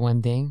have to say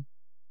one thing: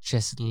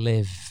 just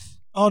live.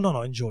 Oh,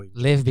 no, enjoy.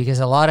 Live, because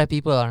a lot of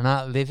people are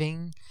not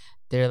living.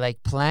 They're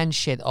like plan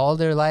shit all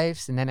their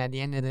lives, and then at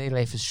the end of the day,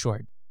 life is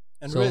short.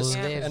 And So risk.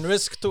 live. And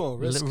risk too.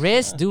 Risk.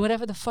 Risk, do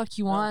whatever the fuck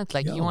you want.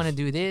 Like Yo, you want to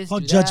do this,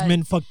 Fuck do that.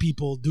 judgment, fuck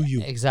people, do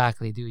you.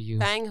 Exactly, do you?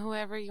 Bang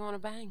whoever you want to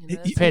bang. and Y-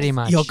 that's y- Pretty it.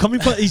 much. Yo, coming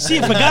from, you see,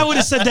 if a guy would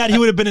have said that, he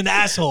would have been an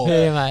asshole.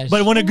 Pretty much.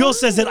 But when a girl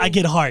says it, I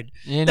get hard.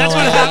 you know that's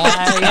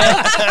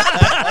what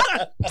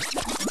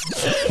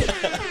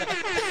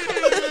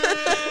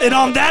And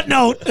on that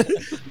note,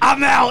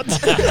 I'm out.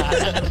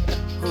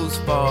 Whose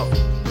fault?